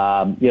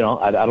 I don't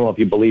know if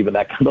you believe in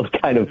that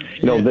kind of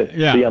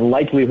the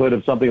unlikelihood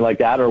of something like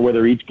that, or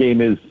whether each game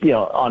is,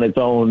 on its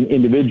own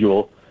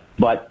individual.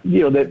 But,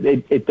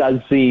 it does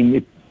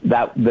seem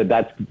that's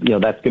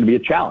going to be a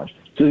challenge.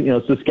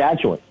 So,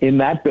 Saskatchewan in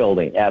that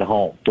building at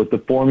home with the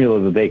formula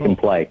that they can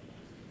play,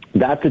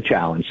 that's a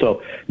challenge.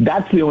 So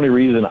that's the only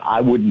reason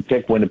I wouldn't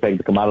pick Winnipeg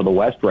to come out of the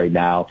West right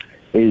now,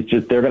 is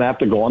just they're going to have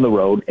to go on the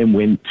road and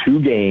win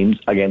 2 games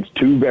against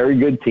 2 very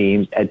good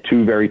teams at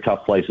 2 very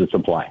tough places to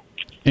play.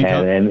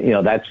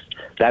 And that's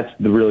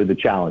really the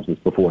challenge that's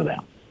before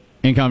them.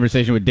 In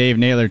conversation with Dave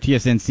Naylor,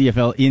 TSN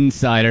CFL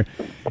insider.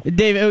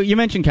 Dave, you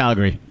mentioned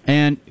Calgary,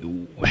 and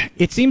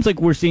it seems like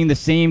we're seeing the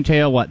same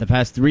tale, the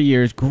past 3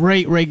 years.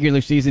 Great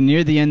regular season.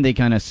 Near the end, they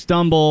kind of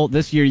stumble.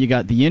 This year, you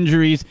got the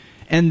injuries,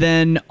 and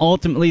then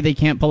ultimately, they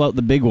can't pull out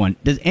the big one.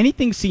 Does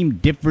anything seem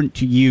different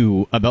to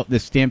you about the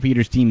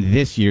Stampeders team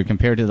this year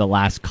compared to the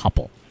last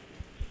couple?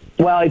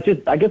 Well, I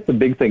guess the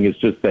big thing is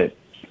just that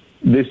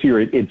this year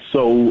it's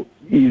so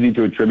easy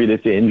to attribute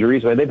it to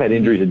injuries. I mean, they've had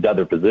injuries at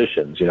other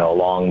positions,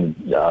 along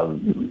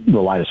the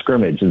line of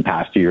scrimmage in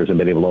past years and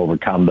been able to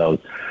overcome those.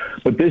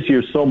 But this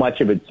year, so much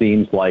of it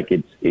seems like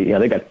it's,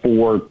 they got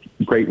 4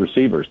 great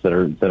receivers that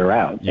are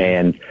out,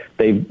 and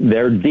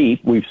they're deep.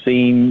 We've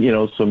seen,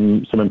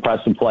 some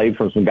impressive play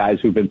from some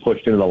guys who've been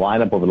pushed into the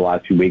lineup over the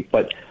last few weeks.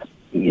 But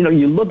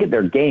you look at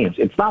their games,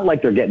 it's not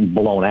like they're getting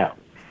blown out.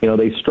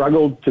 They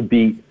struggled to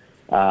beat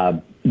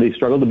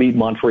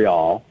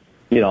Montreal,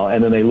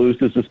 and then they lose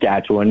to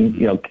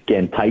Saskatchewan,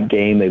 again, tight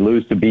game. They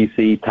lose to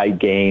BC, tight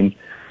game.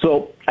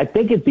 So I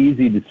think it's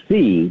easy to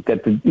see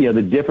that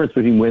the difference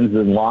between wins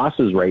and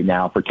losses right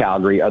now for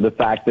Calgary are the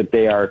fact that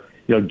they are,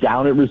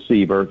 down at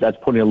receiver. That's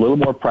putting a little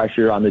more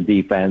pressure on the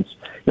defense.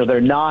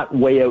 They're not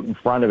way out in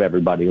front of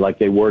everybody like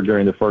they were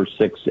during the first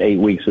 6-8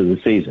 weeks of the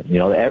season.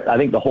 I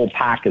think the whole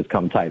pack has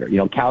come tighter.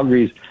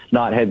 Calgary's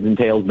not heads and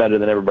tails better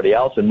than everybody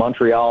else, and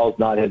Montreal's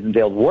not heads and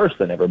tails worse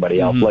than everybody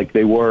else like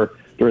they were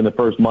during the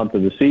first month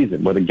of the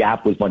season where the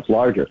gap was much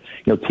larger.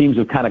 Teams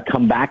have kind of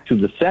come back to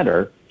the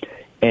center.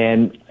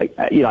 And,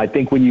 I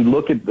think when you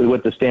look at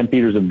what the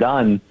Stampeders have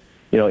done,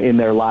 in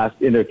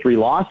their 3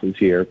 losses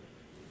here,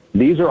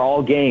 these are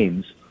all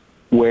games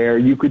where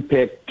you could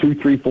pick 2,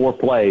 3, 4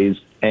 plays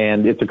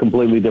and it's a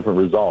completely different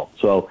result.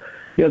 So,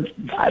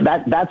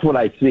 that's what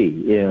I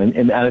see.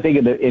 And I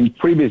think in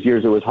previous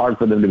years it was hard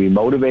for them to be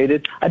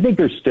motivated. I think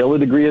there's still a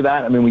degree of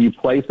that. I mean, when you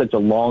play such a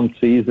long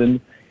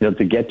season,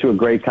 to get to a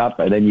Grey Cup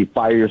and then you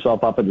fire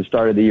yourself up at the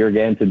start of the year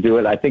again to do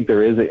it, I think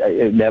there is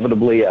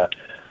inevitably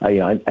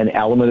an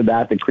element of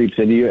that creeps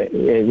into you,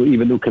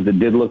 even because it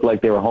did look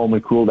like they were home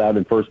and cooled out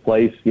in first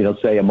place,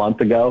 say a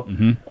month ago.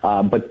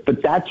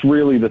 But that's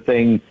really the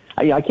thing.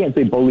 I can't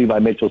say Bo Levi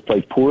Mitchell's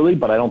played poorly,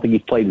 but I don't think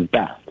he's played his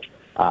best.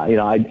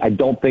 I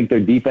don't think their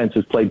defense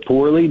has played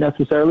poorly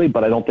necessarily,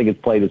 but I don't think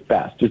it's played its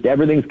best. Just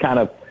everything's kind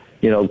of,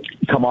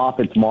 come off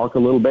its mark a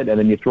little bit, and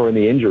then you throw in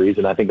the injuries,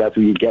 and I think that's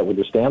what you get with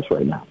the Stamps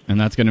right now. And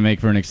that's going to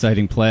make for an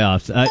exciting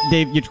playoffs.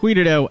 Dave, you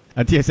tweeted out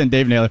at TSN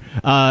Dave Naylor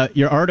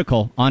your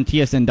article on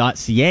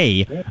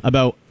tsn.ca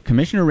about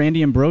Commissioner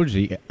Randy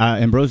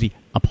Ambrosie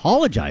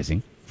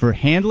apologizing for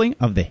handling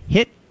of the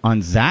hit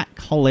on Zach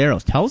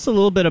Collaros. Tell us a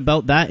little bit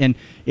about that. And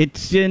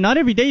it's not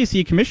every day you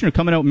see a commissioner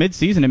coming out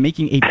mid-season and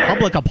making a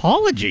public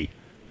apology.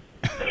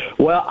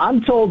 Well,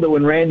 I'm told that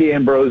when Randy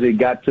Ambrosie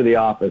got to the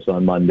office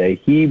on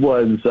Monday, he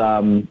was,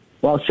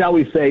 shall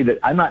we say that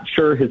I'm not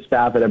sure his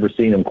staff had ever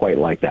seen him quite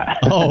like that.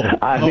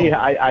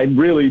 I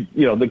really,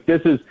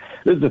 this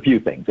is a few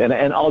things.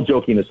 And all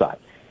joking aside,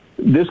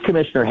 this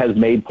commissioner has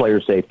made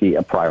player safety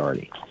a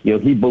priority.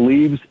 He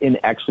believes in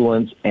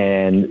excellence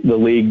and the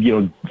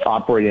league,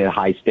 operating at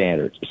high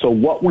standards. So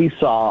what we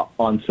saw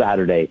on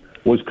Saturday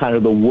was kind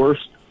of the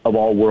worst of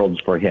all worlds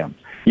for him.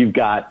 You've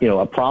got,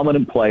 a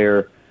prominent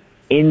player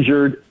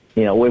injured,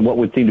 what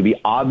would seem to be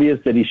obvious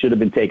that he should have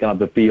been taken off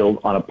the field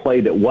on a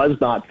play that was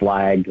not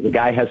flagged. The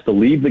guy has to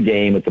leave the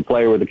game. It's a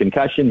player with a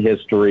concussion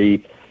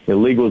history. The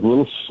league was a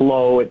little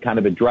slow at kind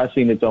of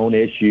addressing its own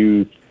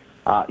issues,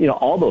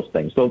 all those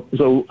things. So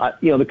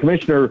the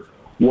commissioner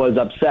was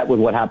upset with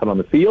what happened on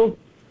the field.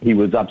 He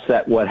was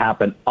upset what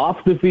happened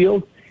off the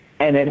field,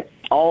 and it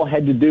all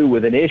had to do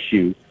with an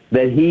issue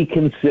that he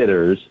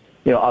considers,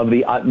 of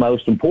the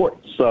utmost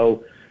importance.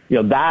 So,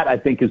 that I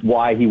think is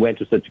why he went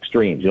to such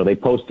extremes. The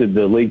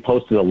league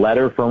posted a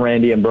letter from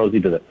Randy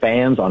Ambrosie to the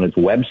fans on its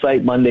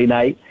website Monday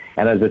night.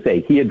 And as I say,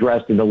 he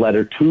addressed in the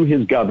letter to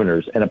his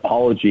governors an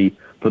apology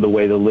for the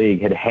way the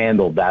league had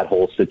handled that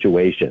whole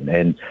situation.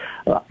 And,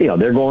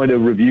 they're going to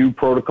review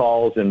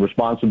protocols and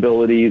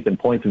responsibilities and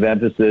points of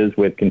emphasis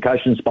with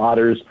concussion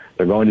spotters.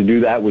 They're going to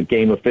do that with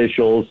game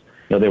officials.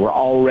 They were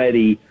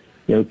already,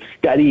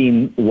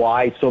 studying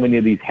why so many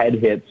of these head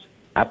hits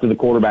after the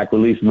quarterback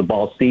releasing the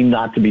ball seem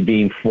not to be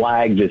being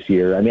flagged this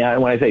year. I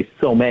mean, when I say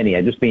so many,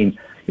 I just mean,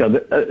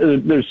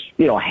 there's,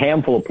 a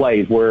handful of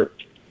plays where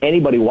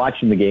anybody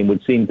watching the game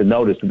would seem to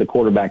notice that the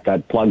quarterback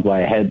got plugged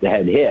by a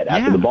head-to-head hit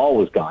after the ball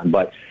was gone.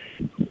 But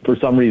for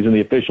some reason,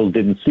 the officials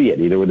didn't see it.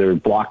 Either they were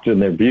blocked in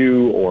their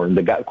view or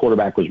the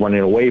quarterback was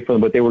running away from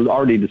them. But they were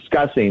already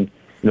discussing,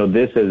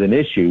 this as an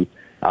issue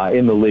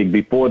in the league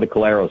before the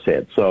Collaros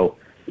hit. So,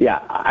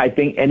 yeah, I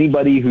think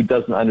anybody who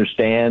doesn't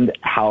understand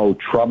how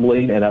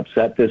troubling and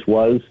upset this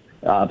made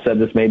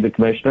the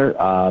commissioner.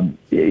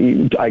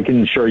 I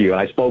can assure you,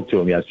 and I spoke to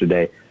him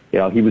yesterday.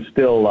 He was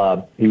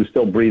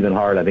still breathing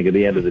hard, I think, at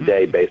the end of the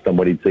day, based on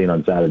what he'd seen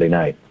on Saturday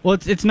night. Well,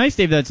 it's nice,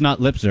 Dave, that it's not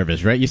lip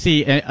service, right? You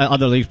see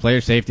other leagues,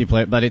 player safety,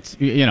 but it's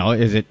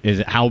is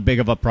it how big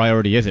of a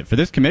priority is it for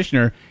this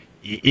commissioner?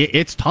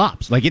 It's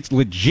tops, like it's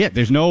legit.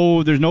 There's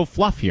no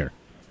fluff here.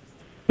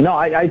 No,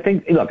 I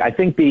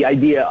think the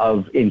idea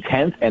of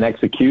intent and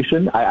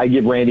execution, I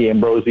give Randy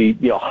Ambrosie,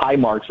 high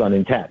marks on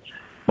intent.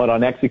 But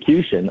on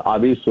execution,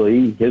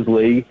 obviously, his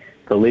league,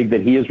 the league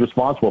that he is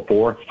responsible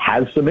for,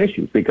 has some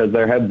issues because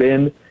there have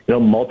been,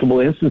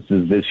 multiple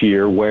instances this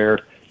year where,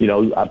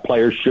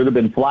 players should have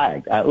been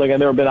flagged. And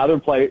there have been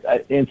other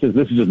instances,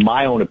 this is just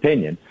my own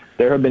opinion,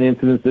 there have been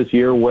incidents this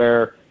year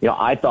where,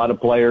 I thought a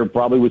player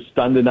probably was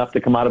stunned enough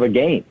to come out of a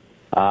game.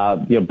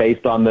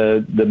 Based on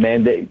the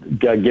mandate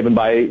given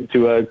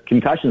to a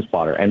concussion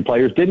spotter, and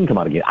players didn't come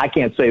out again. I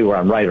can't say where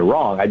I'm right or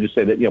wrong. I just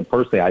say that,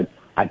 personally,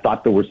 I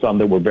thought there were some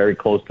that were very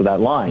close to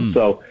that line.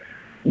 So,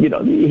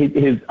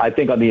 I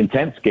think on the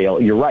intent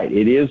scale, you're right.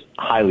 It is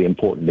highly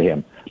important to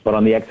him. But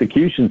on the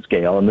execution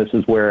scale, and this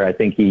is where I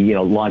think he,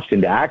 launched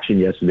into action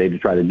yesterday to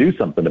try to do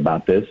something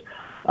about this,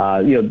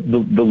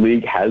 the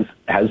league has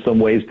some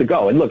ways to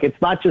go. And look,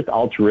 it's not just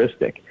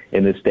altruistic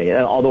in this day.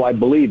 And although I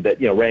believe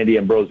that, Randy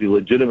Ambrosie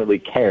legitimately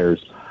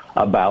cares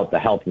about the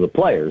health of the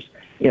players,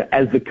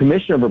 as the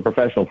commissioner of a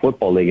professional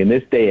football league in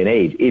this day and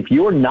age, if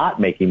you're not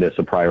making this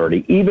a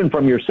priority, even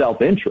from your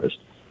self-interest,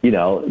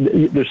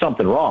 there's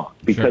something wrong,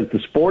 because the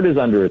sport is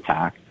under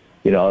attack,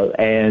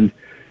 and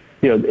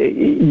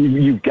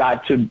you've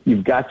got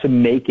to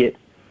make it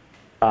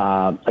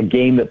a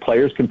game that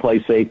players can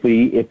play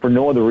safely, if for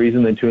no other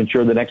reason than to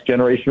ensure the next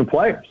generation of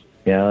players.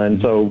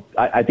 And so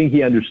I think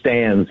he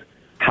understands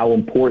how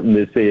important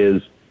this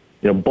is,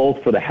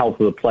 both for the health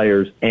of the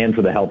players and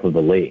for the health of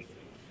the league.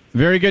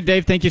 Very good,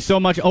 Dave. Thank you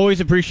so much. Always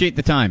appreciate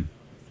the time.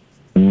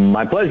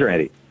 My pleasure,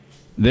 Andy.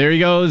 There he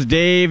goes,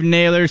 Dave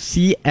Naylor,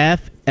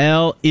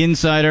 CFL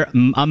Insider.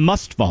 A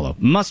must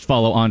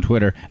follow on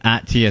Twitter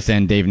at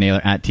TSN Dave Naylor,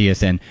 at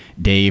TSN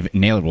Dave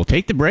Naylor. We'll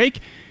take the break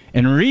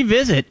and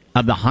revisit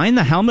a Behind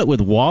the Helmet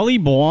with Wally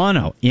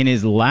Buono in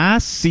his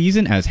last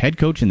season as head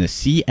coach in the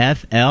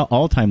CFL,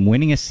 all-time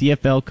winningest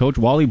CFL coach.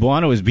 Wally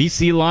Buono is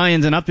BC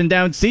Lions, an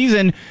up-and-down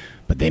season,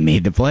 but they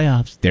made the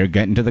playoffs. They're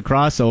getting to the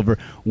crossover.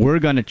 We're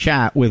going to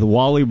chat with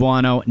Wally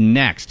Buono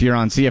next here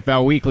on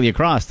CFL Weekly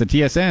across the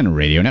TSN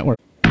Radio Network.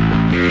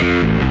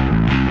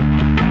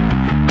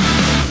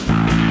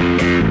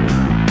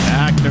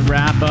 Back to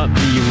wrap up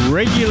the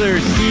regular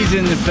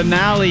season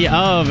finale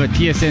of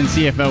TSN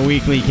CFL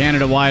Weekly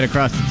Canada-wide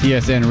across the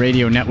TSN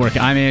Radio Network.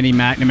 I'm Andy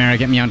McNamara.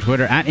 Get me on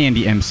Twitter at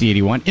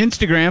AndyMC81,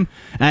 Instagram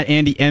at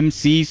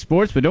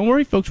AndyMCSports. But don't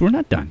worry, folks, we're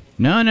not done.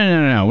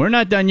 No. We're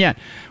not done yet.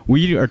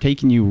 We are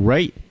taking you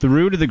right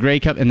through to the Grey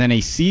Cup and then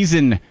a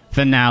season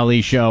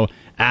finale show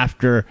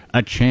after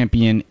a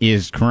champion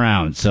is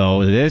crowned.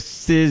 So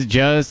this is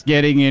just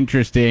getting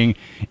interesting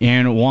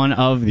in one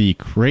of the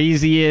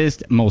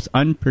craziest, most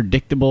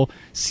unpredictable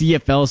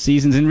CFL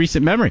seasons in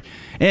recent memory.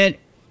 And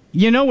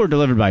we're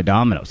delivered by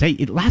Domino's. Hey,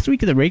 last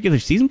week of the regular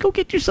season, go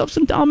get yourself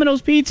some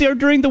Domino's pizza, or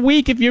during the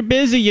week if you're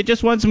busy, you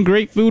just want some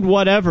great food,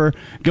 whatever.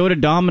 Go to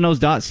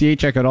Domino's.ca,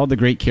 check out all the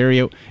great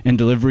carryout and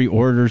delivery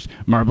orders.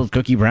 Marbled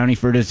cookie brownie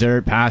for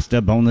dessert,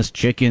 pasta, boneless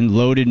chicken,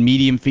 loaded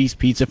medium feast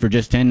pizza for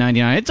just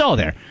 $10.99. It's all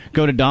there.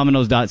 Go to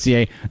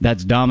Domino's.ca.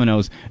 That's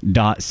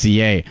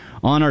Domino's.ca.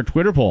 On our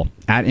Twitter poll,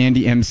 at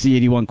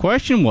AndyMC81,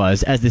 question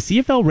was, as the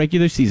CFL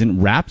regular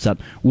season wraps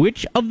up,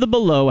 which of the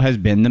below has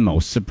been the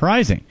most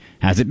surprising?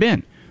 Has it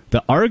been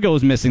the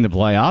Argos missing the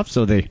playoffs,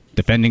 so the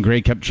defending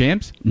Grey Cup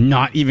champs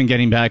not even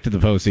getting back to the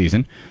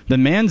postseason, the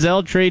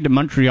Manziel trade to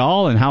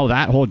Montreal and how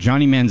that whole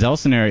Johnny Manziel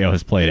scenario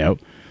has played out,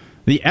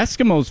 the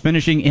Eskimos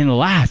finishing in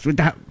last with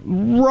that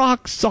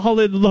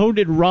rock-solid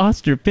loaded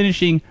roster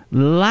finishing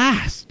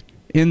last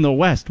in the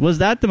West? Was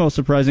that the most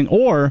surprising,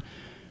 or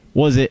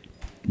was it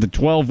the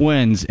 12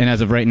 wins and,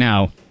 as of right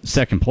now,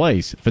 second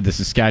place for the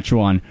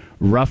Saskatchewan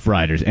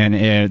Roughriders?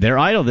 And they're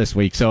idle this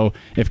week, so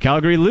if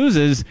Calgary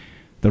loses,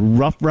 the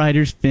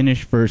Roughriders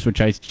finish first, which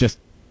I just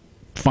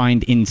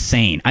find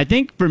insane. I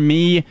think for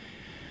me,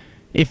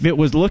 if it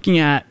was looking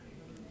at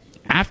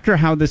after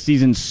how the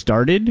season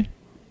started,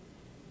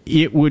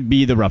 it would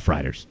be the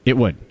Roughriders. It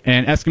would.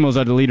 And Eskimos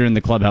are the leader in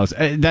the clubhouse.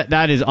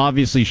 That is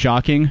obviously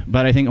shocking,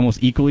 but I think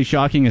almost equally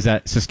shocking is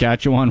that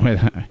Saskatchewan, with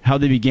how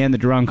they began the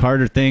Duron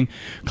Carter thing,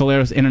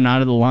 Collaros in and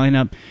out of the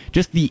lineup,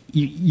 just the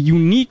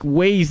unique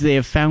ways they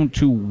have found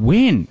to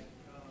win.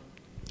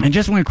 And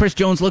just when Chris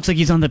Jones looks like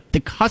he's on the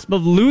cusp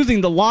of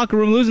losing the locker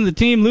room, losing the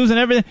team, losing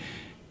everything,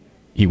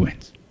 he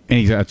wins. And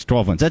he's got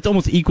 12 wins. That's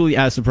almost equally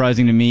as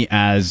surprising to me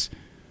as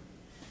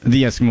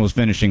the Eskimos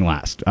finishing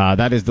last.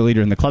 That is the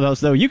leader in the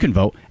clubhouse, though. You can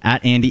vote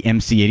at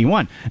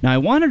AndyMC81. Now, I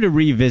wanted to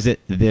revisit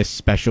this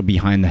special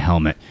Behind the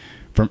Helmet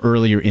from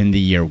earlier in the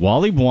year.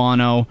 Wally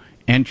Buono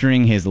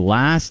entering his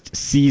last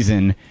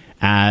season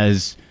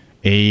as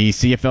a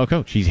CFL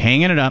coach. He's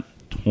hanging it up,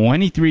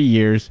 23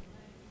 years,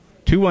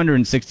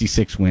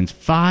 266 wins,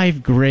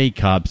 5 Grey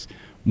Cups,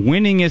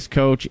 winningest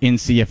coach in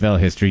CFL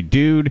history.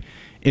 Dude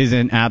is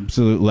an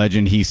absolute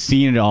legend. He's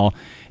seen it all.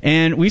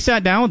 And we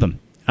sat down with him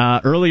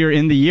earlier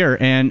in the year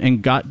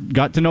and got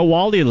to know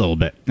Wally a little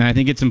bit. And I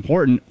think it's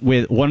important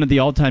with one of the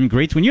all-time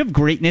greats. When you have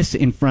greatness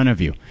in front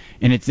of you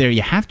and it's there,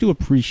 you have to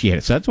appreciate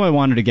it. So that's what I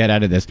wanted to get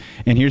out of this.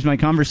 And here's my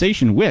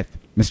conversation with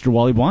Mr.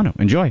 Wally Buono.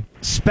 Enjoy.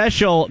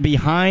 Special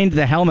Behind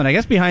the Helmet, I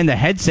guess behind the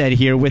headset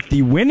here, with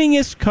the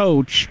winningest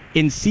coach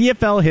in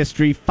CFL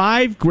history,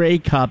 5 Grey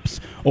Cups,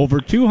 over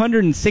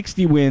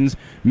 260 wins,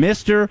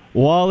 Mr.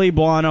 Wally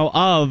Buono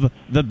of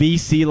the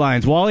BC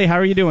Lions. Wally, how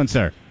are you doing,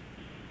 sir?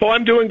 Oh,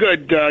 I'm doing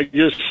good.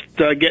 Just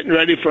getting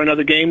ready for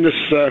another game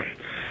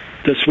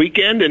this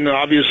weekend, and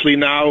obviously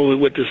now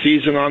with the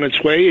season on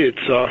its way,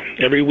 it's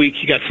every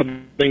week you got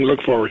something to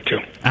look forward to.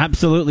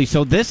 Absolutely.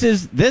 So this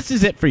is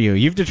it for you.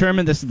 You've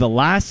determined this is the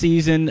last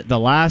season, the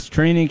last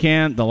training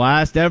camp, the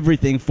last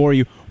everything for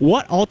you.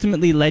 What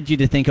ultimately led you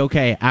to think,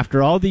 okay,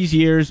 after all these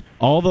years,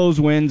 all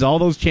those wins, all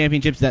those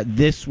championships, that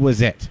this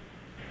was it?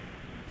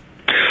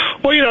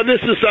 Well, this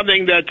is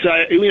something that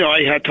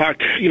I had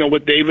talked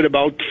with David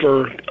about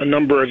for a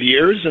number of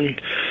years,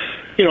 and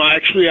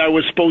Actually, I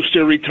was supposed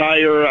to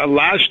retire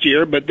last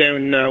year, but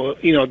then,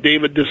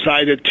 David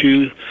decided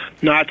to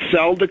not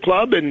sell the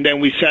club, and then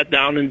we sat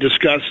down and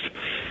discussed,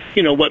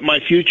 what my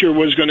future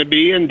was going to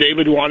be, and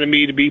David wanted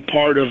me to be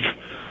part of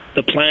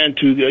the plan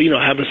to,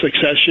 have a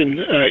succession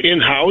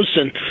in-house,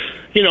 and,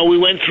 we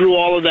went through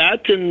all of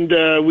that,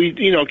 and we,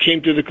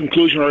 came to the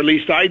conclusion, or at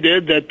least I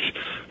did, that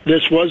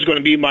this was going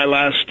to be my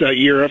last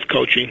year of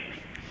coaching.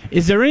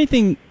 Is there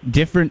anything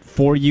different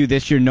for you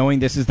this year, knowing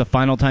this is the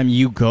final time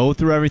you go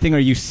through everything? Are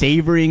you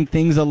savoring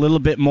things a little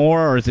bit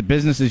more, or is it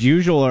business as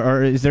usual,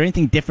 or is there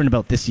anything different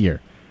about this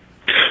year?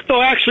 No,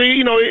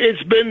 actually,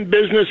 it's been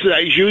business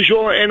as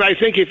usual, and I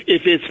think if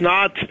it's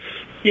not,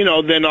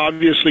 then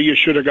obviously you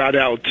should have got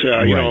out.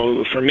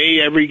 Right. For me,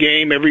 every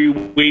game, every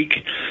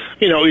week,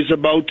 is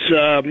about,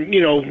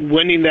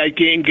 winning that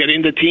game,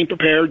 getting the team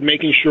prepared,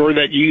 making sure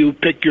that you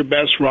pick your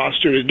best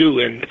roster to do.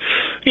 And,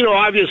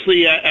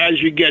 obviously, as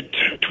you get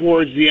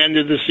towards the end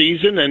of the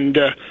season and,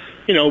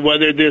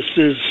 whether this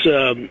is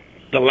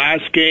the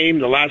last game,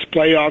 the last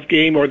playoff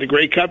game, or the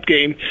Grey Cup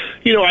game,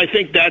 I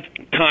think that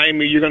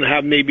time you're going to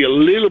have maybe a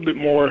little bit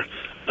more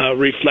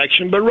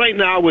reflection. But right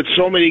now, with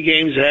so many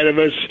games ahead of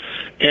us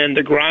and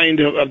the grind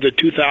of the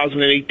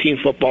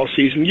 2018 football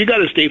season, you got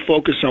to stay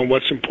focused on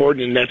what's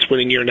important, and that's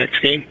winning your next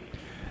game.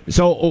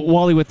 So,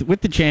 Wally,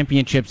 with the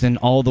championships and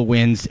all the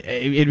wins,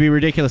 it'd be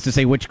ridiculous to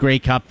say which Grey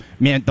Cup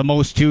meant the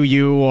most to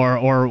you or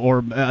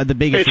the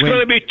biggest It's win.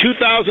 going to be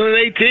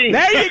 2018.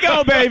 There you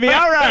go, baby.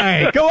 All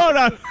right. Go out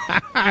on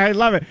I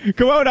love it.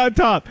 Go out on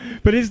top.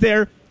 But is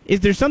there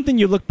something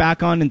you look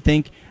back on and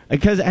think,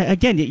 because,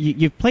 again,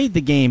 you've played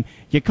the game,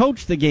 you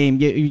coached the game,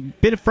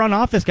 you've been a front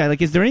office guy.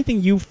 Like, is there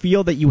anything you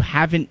feel that you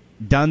haven't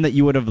done that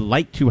you would have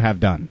liked to have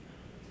done?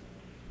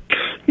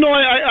 No,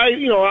 I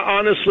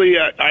honestly,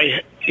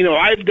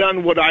 I've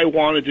done what I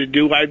wanted to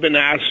do. I've been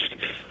asked,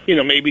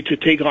 maybe to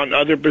take on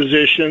other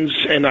positions,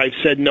 and I've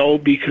said no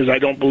because I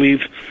don't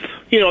believe,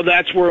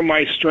 that's where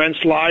my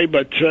strengths lie.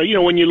 But,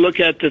 when you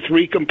look at the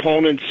three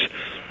components,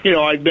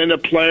 I've been a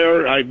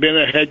player, I've been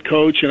a head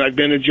coach, and I've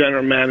been a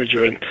general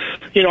manager. And,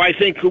 I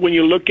think when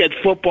you look at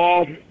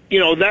football,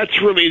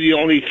 that's really the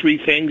only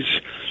three things,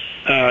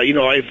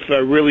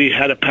 I've really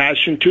had a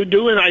passion to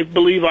do, and I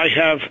believe I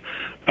have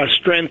a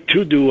strength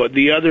to do it.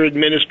 The other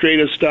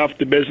administrative stuff,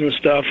 the business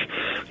stuff,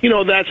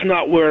 that's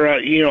not where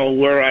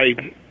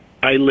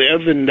I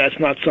live, and that's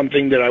not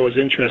something that I was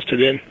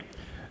interested in.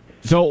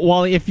 So,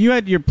 Wally, if you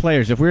had your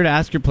players, if we were to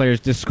ask your players,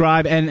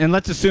 describe, and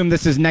let's assume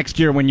this is next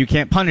year when you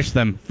can't punish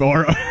them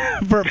for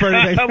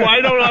anything. Well,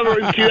 I don't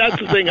ever, see, that's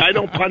the thing. I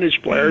don't punish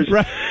players.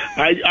 Right.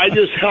 I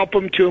just help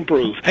them to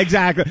improve.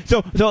 Exactly.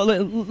 So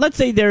let's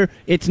say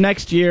it's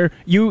next year.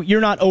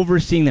 You're not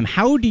overseeing them.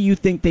 How do you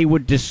think they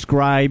would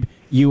describe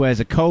you as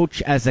a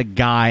coach, as a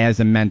guy, as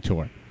a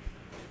mentor?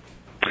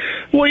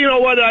 Well, you know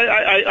what?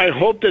 I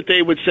hope that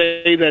they would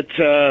say that,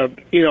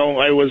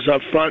 I was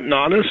upfront and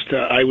honest.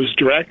 I was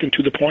direct and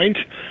to the point.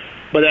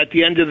 But at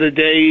the end of the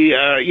day,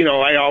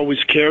 I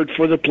always cared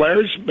for the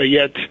players. But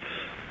yet,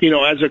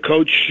 as a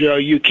coach,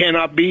 you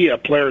cannot be a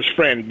player's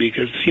friend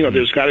because,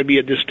 there's got to be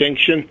a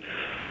distinction.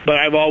 But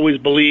I've always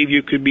believed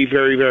you could be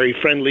very, very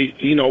friendly,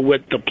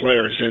 with the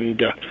players.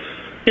 And,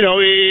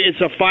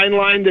 it's a fine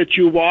line that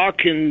you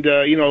walk. And,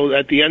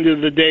 at the end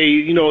of the day,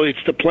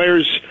 it's the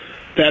players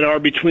that are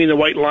between the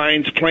white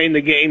lines playing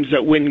the games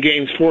that win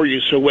games for you.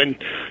 So when,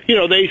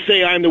 they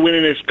say I'm the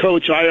winningest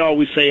coach, I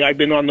always say I've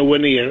been on the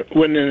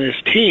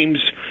winningest teams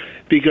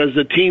because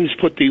the teams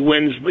put the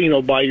wins,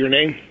 by your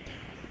name.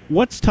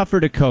 What's tougher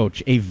to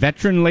coach, a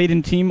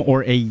veteran-laden team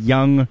or a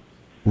young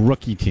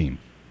rookie team?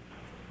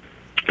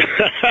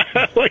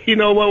 Well, you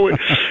know what?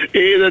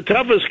 The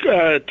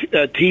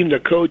toughest team to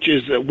coach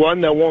is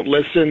one that won't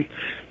listen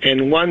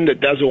and one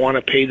that doesn't want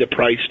to pay the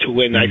price to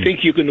win. I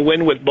think you can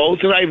win with both,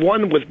 and I've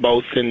won with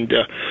both. And,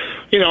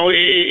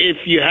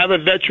 if you have a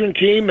veteran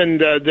team and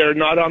they're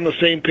not on the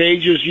same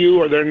page as you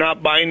or they're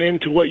not buying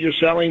into what you're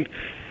selling,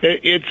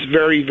 it's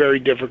very, very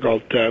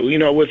difficult.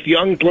 With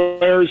young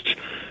players,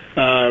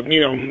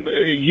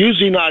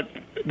 usually not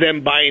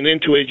them buying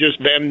into it,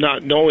 just them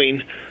not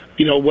knowing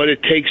what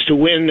it takes to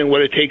win and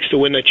what it takes to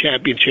win a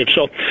championship.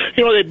 So,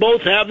 they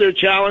both have their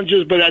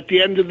challenges, but at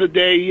the end of the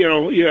day,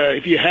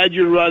 if you had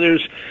your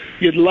brothers,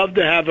 you'd love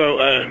to have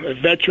a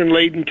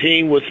veteran-laden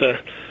team with a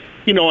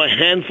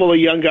handful of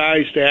young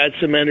guys to add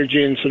some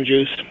energy and some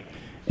juice.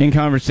 In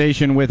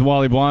conversation with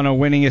Wally Buono,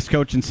 winningest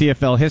coach in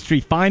CFL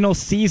history, final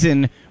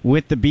season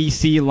with the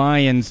BC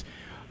Lions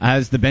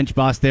as the bench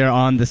boss there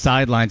on the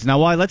sidelines. Now,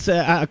 Wally, let's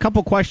a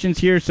couple questions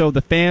here so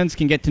the fans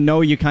can get to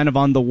know you kind of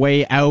on the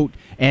way out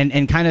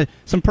and kind of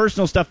some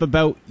personal stuff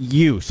about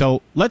you.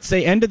 So let's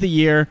say end of the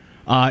year,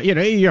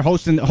 you're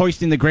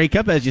hoisting the Grey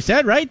Cup, as you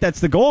said, right?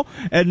 That's the goal.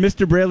 And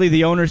Mr. Braley,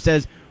 the owner,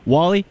 says,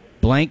 Wally,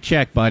 blank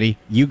check, buddy.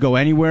 You go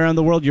anywhere in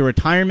the world. Your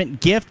retirement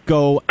gift,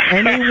 go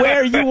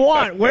anywhere you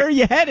want. Where are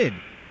you headed?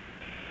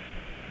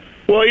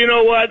 Well, you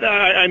know what?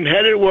 I'm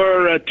headed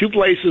where two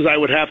places I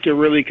would have to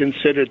really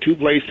consider. Two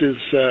places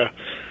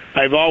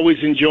I've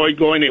always enjoyed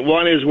going.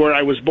 One is where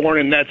I was born,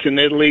 and that's in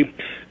Italy.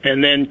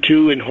 and then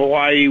 2 in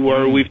Hawaii,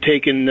 where we've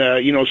taken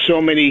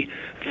so many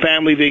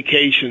family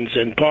vacations.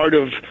 And part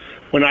of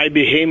when I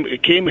became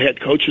head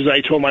coach is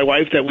I told my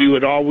wife that we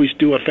would always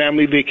do a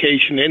family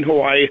vacation in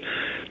Hawaii,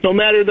 no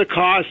matter the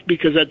cost,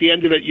 because at the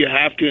end of it, you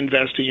have to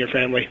invest in your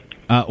family.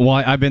 Well,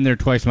 I've been there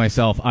twice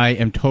myself. I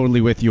am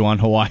totally with you on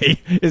Hawaii.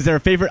 Is there a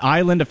favorite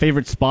island, a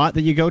favorite spot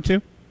that you go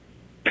to?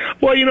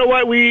 Well, you know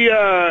what? We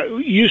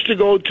used to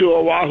go to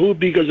Oahu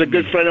because a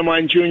good friend of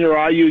mine, Junior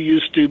Ayu,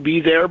 used to be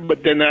there.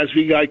 But then as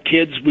we got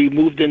kids, we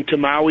moved into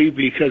Maui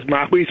because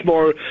Maui's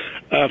more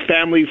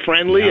family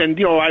friendly. Yeah.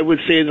 And, I would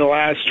say in the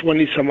last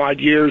 20-some-odd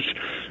years,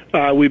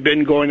 we've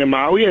been going to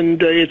Maui.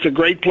 And it's a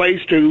great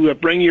place to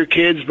bring your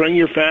kids, bring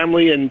your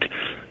family, and,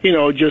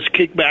 just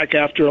kick back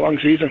after a long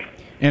season.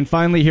 And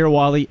finally here,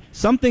 Wally,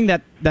 something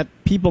that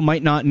people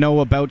might not know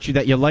about you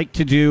that you like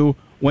to do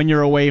when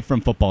you're away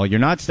from football. You're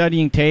not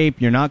studying tape.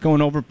 You're not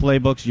going over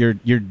playbooks.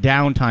 Your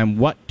downtime.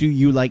 What do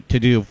you like to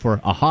do for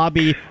a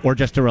hobby or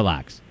just to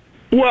relax?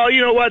 Well,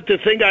 you know what? The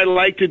thing I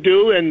like to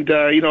do, and,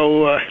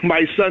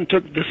 my son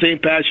took the same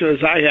passion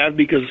as I have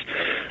because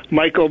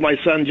Michael, my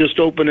son, just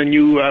opened a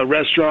new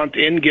restaurant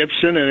in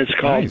Gibson, and it's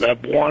called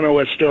Buono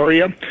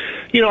Astoria.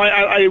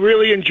 I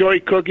really enjoy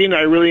cooking.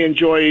 I really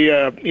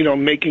enjoy,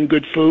 making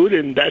good food,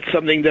 and that's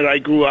something that I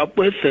grew up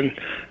with, and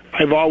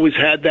I've always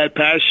had that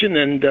passion,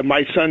 and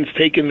my son's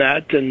taken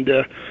that, and,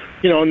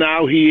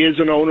 now he is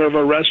an owner of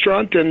a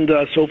restaurant, and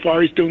so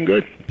far he's doing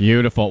good.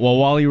 Beautiful. Well,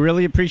 Wally,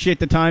 really appreciate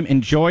the time.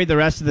 Enjoy the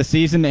rest of the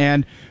season,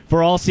 and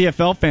for all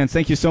CFL fans,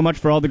 thank you so much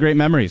for all the great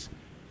memories.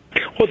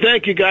 Well,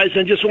 thank you, guys.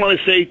 I just want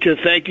to say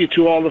thank you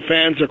to all the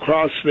fans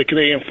across the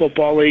Canadian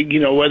Football League,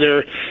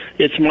 whether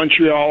it's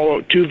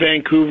Montreal to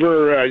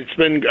Vancouver. It's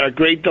been a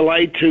great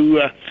delight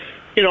to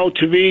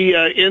be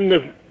in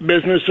the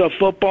business of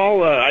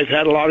football. I've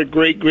had a lot of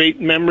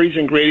great memories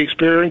and great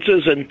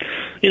experiences. And,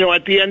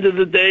 at the end of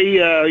the day,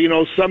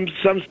 some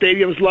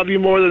stadiums love you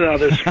more than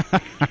others.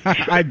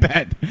 I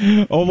bet.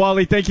 Oh,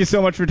 Wally, thank you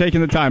so much for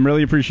taking the time.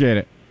 Really appreciate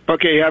it.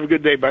 Okay, have a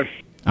good day, bud.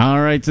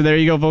 All right, so there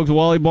you go, folks.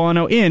 Wally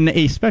Buono in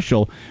a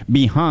special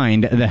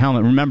Behind the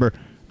Helmet. Remember,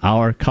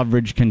 our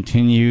coverage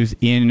continues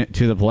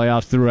into the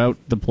playoffs, throughout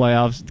the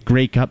playoffs.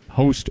 Grey Cup,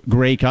 host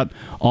Grey Cup,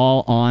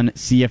 all on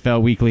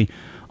CFL Weekly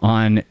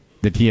on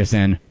the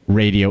TSN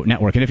Radio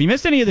Network. And if you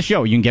missed any of the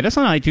show, you can get us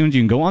on iTunes.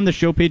 You can go on the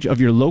show page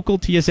of your local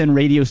TSN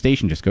radio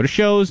station. Just go to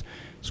shows,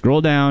 scroll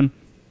down.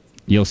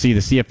 You'll see the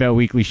CFL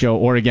Weekly show,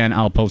 or again,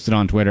 I'll post it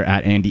on Twitter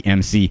at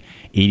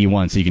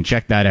AndyMC81. So you can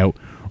check that out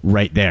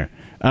right there.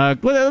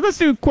 Let's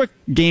do quick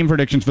game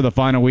predictions for the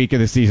final week of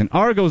the season.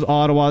 Argos,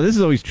 Ottawa. This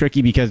is always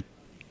tricky because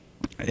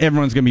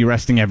everyone's going to be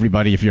resting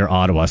everybody if you're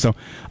Ottawa. So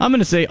I'm going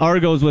to say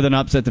Argos with an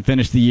upset to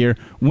finish the year.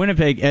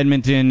 Winnipeg,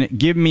 Edmonton.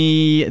 Give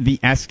me the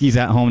Eskies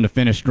at home to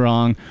finish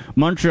strong.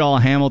 Montreal,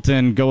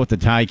 Hamilton. Go with the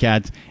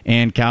Ticats.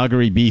 And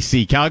Calgary,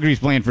 BC. Calgary's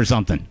playing for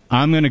something.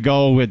 I'm going to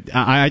go with...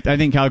 I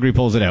think Calgary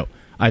pulls it out.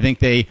 I think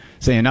they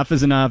say enough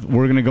is enough.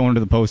 We're going to go into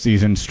the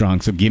postseason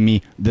strong. So give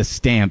me the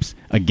Stamps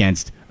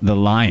against the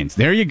Lions.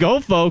 There you go,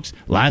 folks.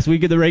 Last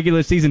week of the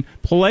regular season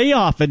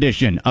playoff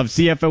edition of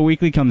CFL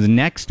Weekly comes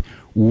next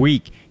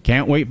week.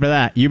 Can't wait for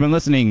that. You've been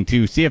listening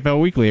to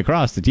CFL Weekly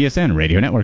across the TSN Radio Network.